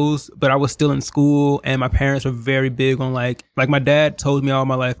shows, but I was still in school, and my parents were very big on like my dad told me all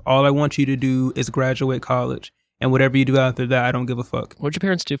my life, all I want you to do is graduate college. And whatever you do after that, I don't give a fuck. What'd your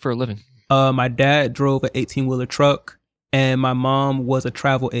parents do for a living? My dad drove an 18-wheeler truck, and my mom was a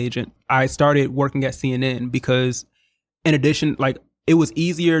travel agent. I started working at CNN because, in addition, like it was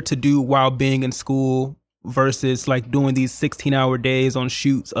easier to do while being in school versus like doing these 16-hour days on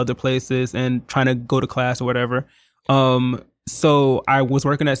shoots other places and trying to go to class or whatever. So I was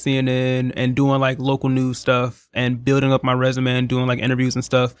working at CNN and doing like local news stuff and building up my resume and doing like interviews and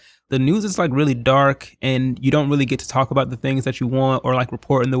stuff. The news is like really dark, and you don't really get to talk about the things that you want or like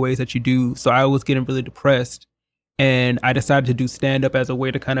report in the ways that you do. So I was getting really depressed, and I decided to do stand up as a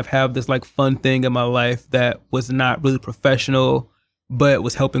way to kind of have this like fun thing in my life that was not really professional, but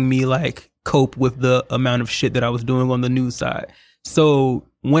was helping me like cope with the amount of shit that I was doing on the news side. So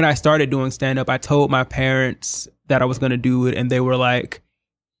when I started doing stand up, I told my parents that I was going to do it, and they were like,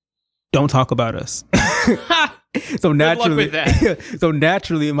 don't talk about us. So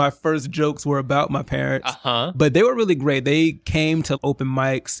naturally, my first jokes were about my parents, but they were really great. They came to open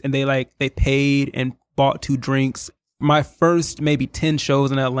mics, and they paid and bought 2 drinks. My first maybe 10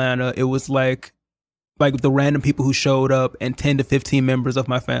 shows in Atlanta, it was like the random people who showed up and 10 to 15 members of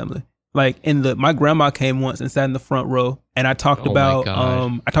my family. Like my grandma came once and sat in the front row, and I talked about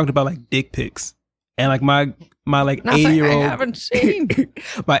like dick pics, and like my like 80-year-old I haven't seen.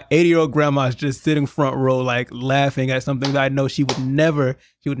 My 80-year-old grandma is just sitting front row, like laughing at something that I know she would never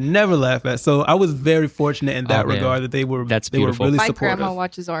laugh at. So I was very fortunate in that regard that they were really supportive. My grandma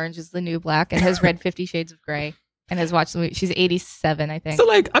watches Orange is the New Black and has read 50 Shades of Grey. And has watched the movie. She's 87, I think. So,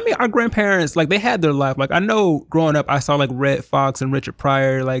 like, I mean, our grandparents, like, they had their life. Like, I know growing up, I saw, like, Red Fox and Richard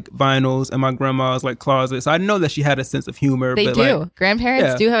Pryor, like, vinyls in my grandma's, like, closet. So I know that she had a sense of humor. They but, do. Like,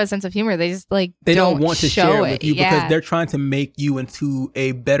 Grandparents do have a sense of humor. They just, like, they don't want to share it with you because they're trying to make you into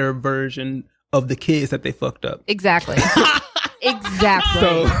a better version of the kids that they fucked up. Exactly. Exactly.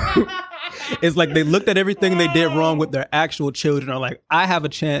 So it's like they looked at everything they did wrong with their actual children, are like, I have a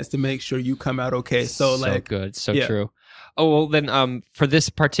chance to make sure you come out okay. So like, good. So true. Oh, well, then for this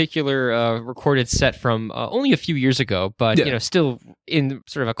particular recorded set from only a few years ago, but still in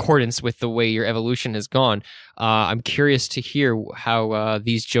sort of accordance with the way your evolution has gone, I'm curious to hear how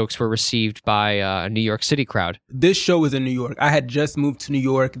these jokes were received by a New York City crowd. This show was in New York. I had just moved to New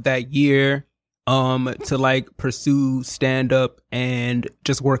York that year to like pursue stand-up and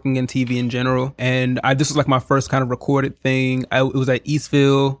just working in TV in general. And this was like my first kind of recorded thing. It was at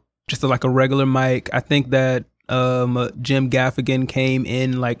Eastville, just like a regular mic. I think that Jim Gaffigan came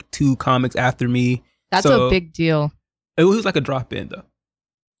in like 2 comics after me. That's a big deal. It was like a drop in though.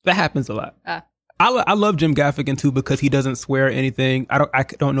 That happens a lot. I love Jim Gaffigan too because he doesn't swear at anything. I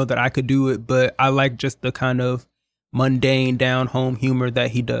don't know that I could do it, but I like just the kind of mundane down home humor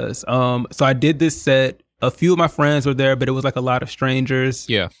that he does. So I did this set. A few of my friends were there, but it was like a lot of strangers.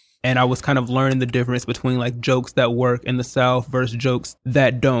 Yeah. And I was kind of learning the difference between like jokes that work in the South versus jokes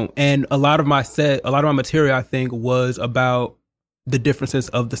that don't. And a lot of my material, I think, was about the differences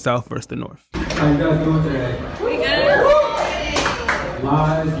of the South versus the North. How you guys doing today? We good?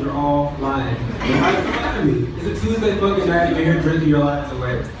 Lies, you're all lying. Why are you lying to me? It's a Tuesday fucking night, you're here drinking your lives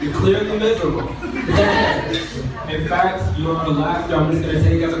away. You're clearly miserable. It's okay. In fact, you are the last job I'm just going to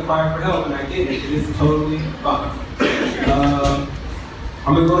take as a cry for help, and I get it. It's totally fine.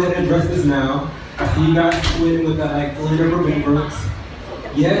 I'm going to go ahead and address this now. I see you guys squinting with that like glitter remembrance.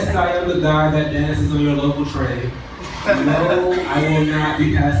 Yes, I am the guy that dances on your local train. No, I will not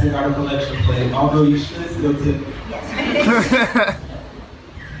be passing out a collection plate, although you should still tip me.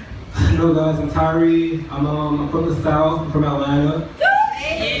 Hello guys, I'm Tyree. I'm from the South, I'm from Atlanta.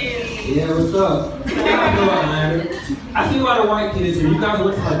 Yeah, what's up? I know Atlanta. I see a lot of white kids here. You guys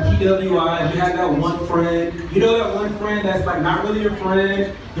went to like PWI, you had that one friend. You know that one friend that's like not really your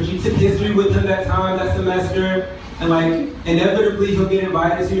friend, but you took history with him that semester, and like inevitably he'll get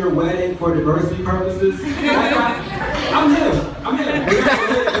invited to your wedding for diversity purposes. I'm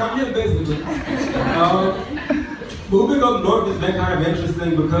him basically. Moving up north has been kind of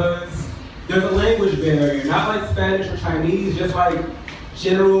interesting because there's a language barrier, not like Spanish or Chinese, just like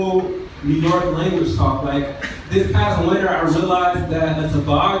general New York language talk. Like this past winter, I realized that a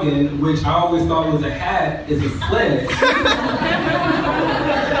toboggan, which I always thought was a hat, is a sled.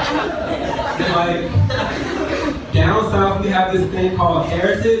 And like down south, we have this thing called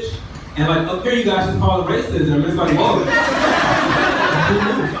heritage, and like up here, you guys just call it racism. It's like, whoa.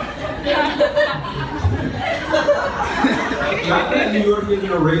 Not that New York isn't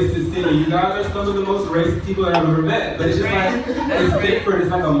a racist city. You guys are some of the most racist people I've ever met. But it's just like, it's different.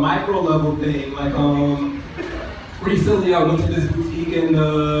 It's like a micro level thing. Like, recently I went to this boutique in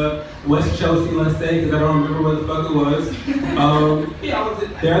West Chelsea, let's say, because I don't remember where the fuck it was. I was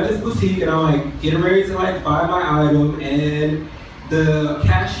there at this boutique and I'm like getting ready to like buy my item, and the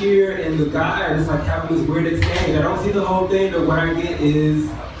cashier and the guy are just like having this weird exchange. I don't see the whole thing, but what I get is,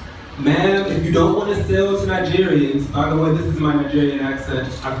 ma'am, if you don't want to sell to Nigerians, by the way, this is my Nigerian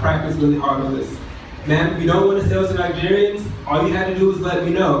accent. I practiced really hard on this. Ma'am, if you don't want to sell to Nigerians, all you had to do was let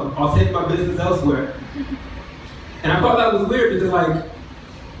me know. I'll take my business elsewhere. And I thought that was weird because, like,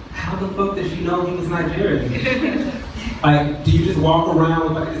 how the fuck did she know he was Nigerian? Like, do you just walk around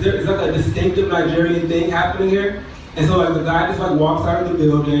with, like, is like a distinctive Nigerian thing happening here? And so, like, the guy just, like, walks out of the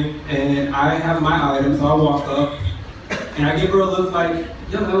building, and I have my item, so I walk up, and I give her a look like,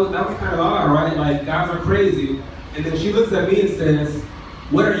 yo, that was kind of odd, right? Like, guys are crazy. And then she looks at me and says,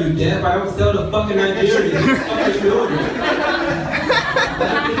 what are you, deaf? I don't sell to fucking Nigerians. What the fuck are you doing?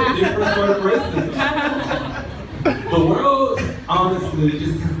 That's a different sort of racism. The world, honestly,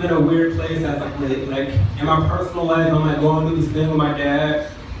 just has been a weird place as of late. Like, in my personal life, I'm like going through this thing with my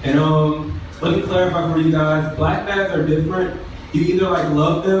dad. And let me clarify for you guys, black dads are different. You either like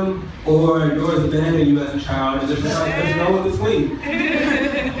love them or yours abandon you as a child, and there's no in between.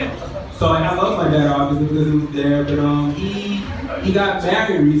 So like, I love my dad obviously because he was there, but he got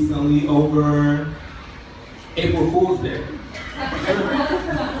married recently over April Fool's Day.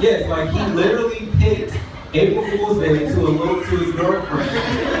 Yes, like he literally picked April Fool's Day to elope to his girlfriend.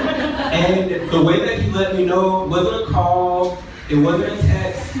 And the way that he let me know wasn't a call, it wasn't a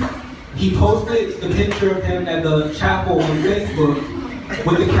text. He posted the picture of him at the chapel on Facebook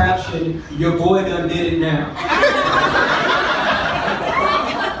with the caption, "Your boy done did it now."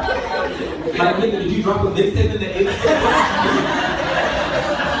 Like, nigga, did you drop a mixtape in the 80s?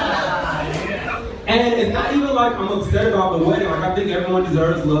 And it's not even like I'm upset about the wedding. Like, I think everyone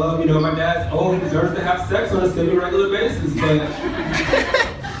deserves love. You know, my dad's old, he deserves to have sex on a semi-regular basis. But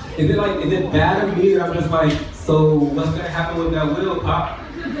is it bad of me that I'm just like, so what's gonna happen with that will, Pop?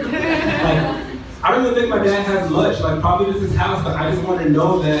 Like, I don't even think my dad has much, like probably just his house, but I just want to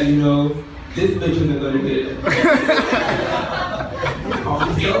know that, you know, this bitch isn't gonna get it.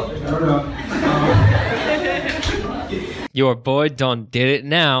 Selfish, I don't know. Your boy done did it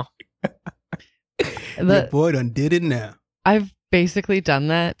now. Your boy done did it now. I've basically done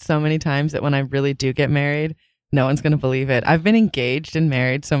that so many times that when I really do get married, no one's going to believe it. I've been engaged and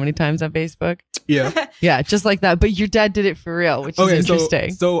married so many times on Facebook. Yeah. Yeah, just like that. But your dad did it for real, which is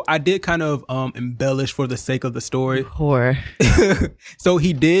interesting. So I did kind of embellish for the sake of the story. Whore. So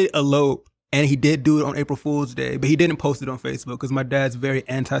he did elope And he did do it on April Fool's Day, but he didn't post it on Facebook because my dad's very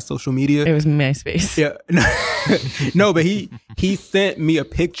anti-social media. It was MySpace. Yeah. No, but he sent me a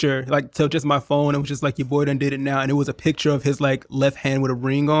picture, like, to just my phone. It was just like, your boy done did it now. And it was a picture of his, like, left hand with a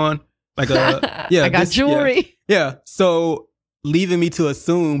ring on. Like, yeah. I got jewelry. Yeah. So, leaving me to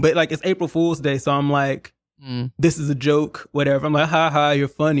assume, but, like, it's April Fool's Day. So, I'm like, this is a joke, whatever. I'm like, ha ha, you're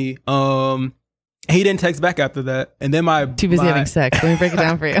funny. He didn't text back after that. And then Too busy having sex. Let me break it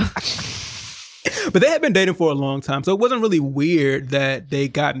down for you. But they had been dating for a long time. So it wasn't really weird that they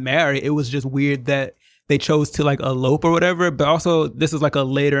got married. It was just weird that they chose to like elope or whatever. But also this is like a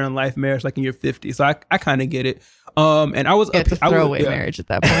later in life marriage, like in your 50s. So I kind of get it. And I was... It's a throwaway marriage at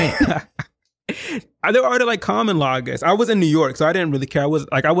that point. They were already like common law, I guess. I was in New York, so I didn't really care. I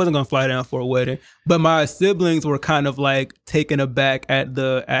wasn't going to fly down for a wedding. But my siblings were kind of like taken aback at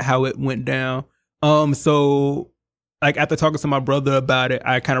how it went down. So... like after talking to my brother about it,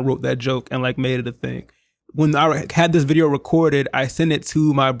 I kind of wrote that joke and like made it a thing. When I had this video recorded, I sent it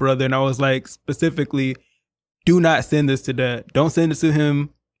to my brother and I was like, specifically, do not send this to Dad. Don't send it to him.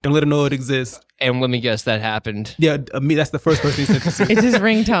 Don't let him know it exists. And let me guess, that happened. Yeah, that's the first person he sent it to. It's his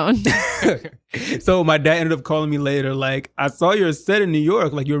ringtone. So my dad ended up calling me later, like, I saw your set in New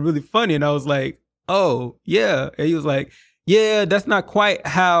York, like, you're really funny. And I was like, oh, yeah. And he was like, yeah, that's not quite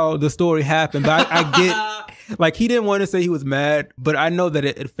how the story happened. But I get, like, he didn't want to say he was mad, but I know that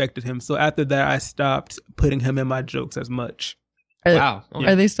it affected him. So after that, I stopped putting him in my jokes as much. Wow.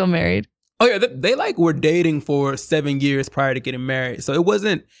 Are they still married? Oh yeah, they like were dating for 7 years prior to getting married. So it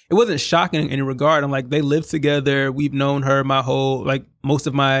wasn't shocking in any regard. I'm like, they lived together. We've known her most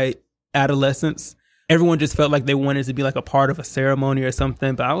of my adolescence. Everyone just felt like they wanted to be like a part of a ceremony or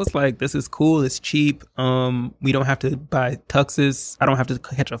something. But I was like, this is cool. It's cheap. We don't have to buy tuxes. I don't have to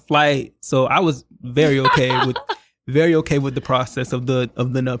catch a flight. So I was very okay with the process of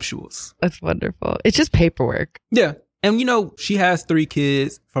the nuptials. That's wonderful. It's just paperwork. Yeah. And, she has 3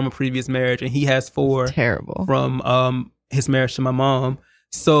 kids from a previous marriage, and he has 4 terrible from his marriage to my mom.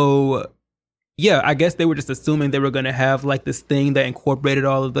 So, yeah, I guess they were just assuming they were going to have, like, this thing that incorporated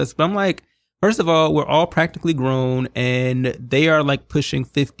all of this. But I'm like, first of all, we're all practically grown, and they are, like, pushing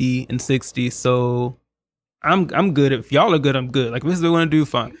 50 and 60. So I'm good. If y'all are good, I'm good. Like, if this is what we want to do,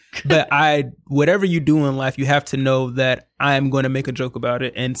 fine. But whatever you do in life, you have to know that I'm going to make a joke about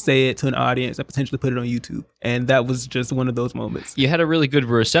it and say it to an audience and potentially put it on YouTube. And that was just one of those moments. You had a really good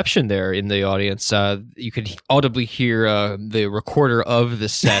reception there in the audience. You could audibly hear the recorder of the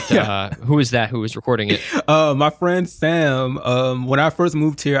set. Who is that? Who was recording it? My friend Sam. When I first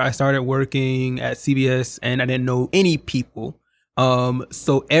moved here, I started working at CBS and I didn't know any people.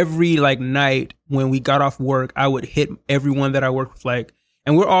 So every night when we got off work, I would hit everyone that I worked with,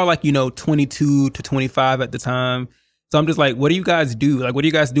 and we're all 22 to 25 at the time. So I'm just like, what do you guys do? Like, what do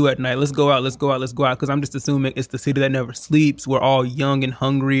you guys do at night? Let's go out. Cause I'm just assuming it's the city that never sleeps. We're all young and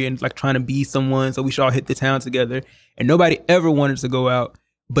hungry and trying to be someone. So we should all hit the town together, and nobody ever wanted to go out.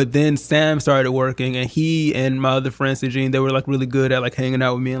 But then Sam started working, and he and my other friend, Sajine, they were really good at hanging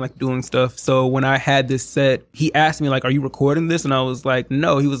out with me and doing stuff. So when I had this set, he asked me are you recording this? And I was like,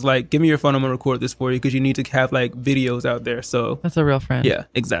 no. He was like, give me your phone. I'm going to record this for you because you need to have videos out there. So that's a real friend. Yeah,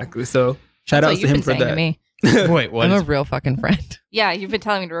 exactly. So shout out to him for that. To me. Wait, what? I'm a real fucking friend. Yeah, you've been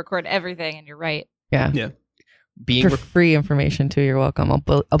telling me to record everything, and you're right. Yeah. Yeah. For free information too. You're welcome. I'll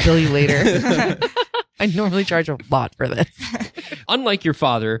bill you later. I normally charge a lot for this. Unlike your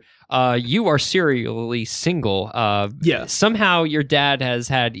father, you are serially single. Yeah. Somehow your dad has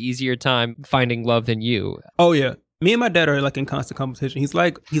had easier time finding love than you. Oh, yeah. Me and my dad are in constant competition. He's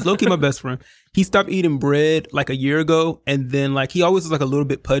low-key my best friend. He stopped eating bread a year ago, and then he always was a little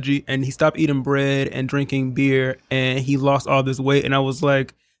bit pudgy, and he stopped eating bread and drinking beer, and he lost all this weight. And I was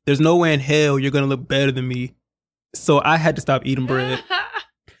like, there's no way in hell you're going to look better than me. So I had to stop eating bread.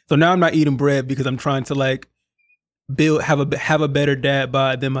 So now I'm not eating bread because I'm trying to have a better dad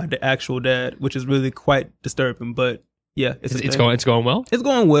bod than my actual dad, which is really quite disturbing. But yeah, it's going well. It's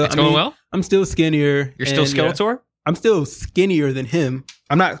going well. It's going well. I'm still skinnier. You're still Skeletor? Yeah, I'm still skinnier than him.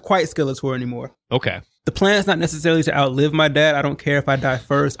 I'm not quite Skeletor anymore. Okay. The plan is not necessarily to outlive my dad. I don't care if I die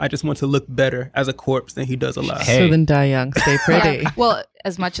first. I just want to look better as a corpse than he does alive. So then die young, stay pretty. Yeah. Well,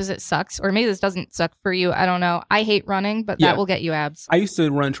 as much as it sucks, or maybe this doesn't suck for you, I don't know. I hate running, but that will get you abs. I used to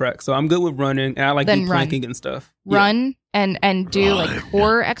run track, so I'm good with running, and I like do planking and stuff. Run and do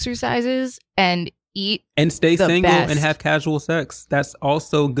core exercises and eat and stay single best. And have casual sex. That's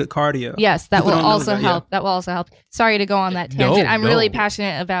also good cardio. Yes, that will also help. Yeah. That will also help. Sorry to go on that tangent. I'm really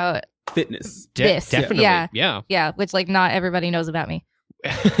passionate about fitness. This. Definitely. Yeah. Which not everybody knows about me.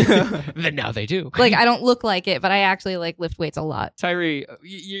 Then now they do. Like, I don't look like it, but I actually like lift weights a lot. Tyree,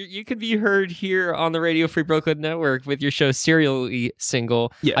 you could be heard here on the Radio Free Brooklyn Network with your show Serially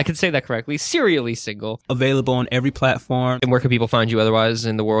Single. Yeah. I can say that correctly. Serially Single. Available on every platform. And where can people find you otherwise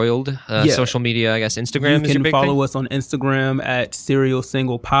in the world? Social media, I guess Instagram is your big thing? You can follow us on Instagram at Serial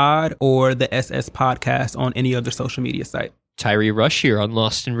Single Pod or the SS Podcast on any other social media site. Tyree Rush here on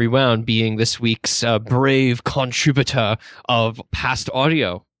Lost and Rewound, being this week's brave contributor of past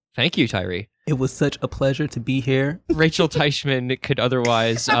audio. Thank you, Tyree. It was such a pleasure to be here. Rachel Teichman could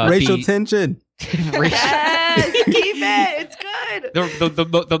otherwise Rachel Tension. Yes, keep it. It's good.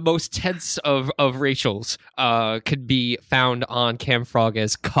 The most tense of Rachel's could be found on Camfrog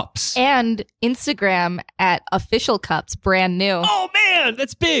as Cups. And Instagram at Official Cups, brand new. Oh, man,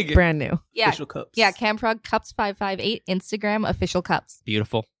 that's big. Brand new. Yeah. Official Cups. Yeah, Camfrog Cups 558, Instagram Official Cups.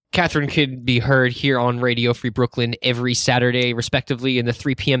 Beautiful. Kathryn could be heard here on Radio Free Brooklyn every Saturday, respectively, in the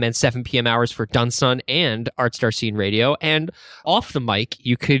 3 p.m. and 7 p.m. hours for Dunsun and Art Star Scene Radio. And off the mic,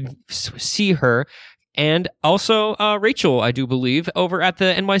 you could see her and also Rachel, I do believe, over at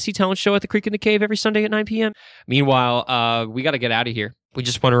the NYC Talent Show at the Creek in the Cave every Sunday at 9 p.m. Meanwhile, we got to get out of here. We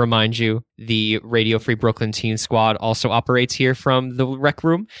just want to remind you, the Radio Free Brooklyn Teen Squad also operates here from the Rec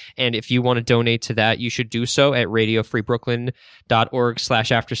Room. And if you want to donate to that, you should do so at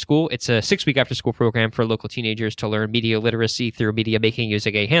radiofreebrooklyn.org/afterschool. It's a 6-week after-school program for local teenagers to learn media literacy through media making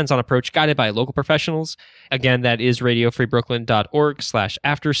using a hands-on approach guided by local professionals. Again, that is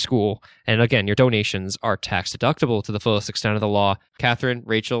radiofreebrooklyn.org/afterschool. And again, your donations are tax deductible to the fullest extent of the law. Kathryn,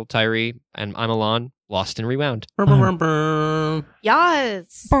 Rachel, Tyree, and I'm Elann. Lost and Rewound.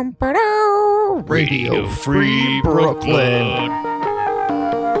 Yes. Radio Free Brooklyn.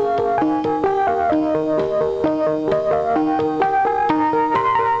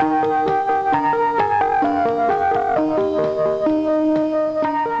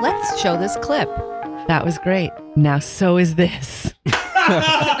 Let's show this clip. That was great. Now so is this.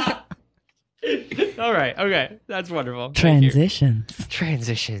 All right. Okay. That's wonderful. Transitions.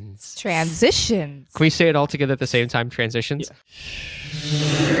 Transitions. Transitions. Can we say it all together at the same time? Transitions?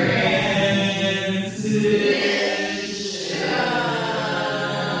 Yeah.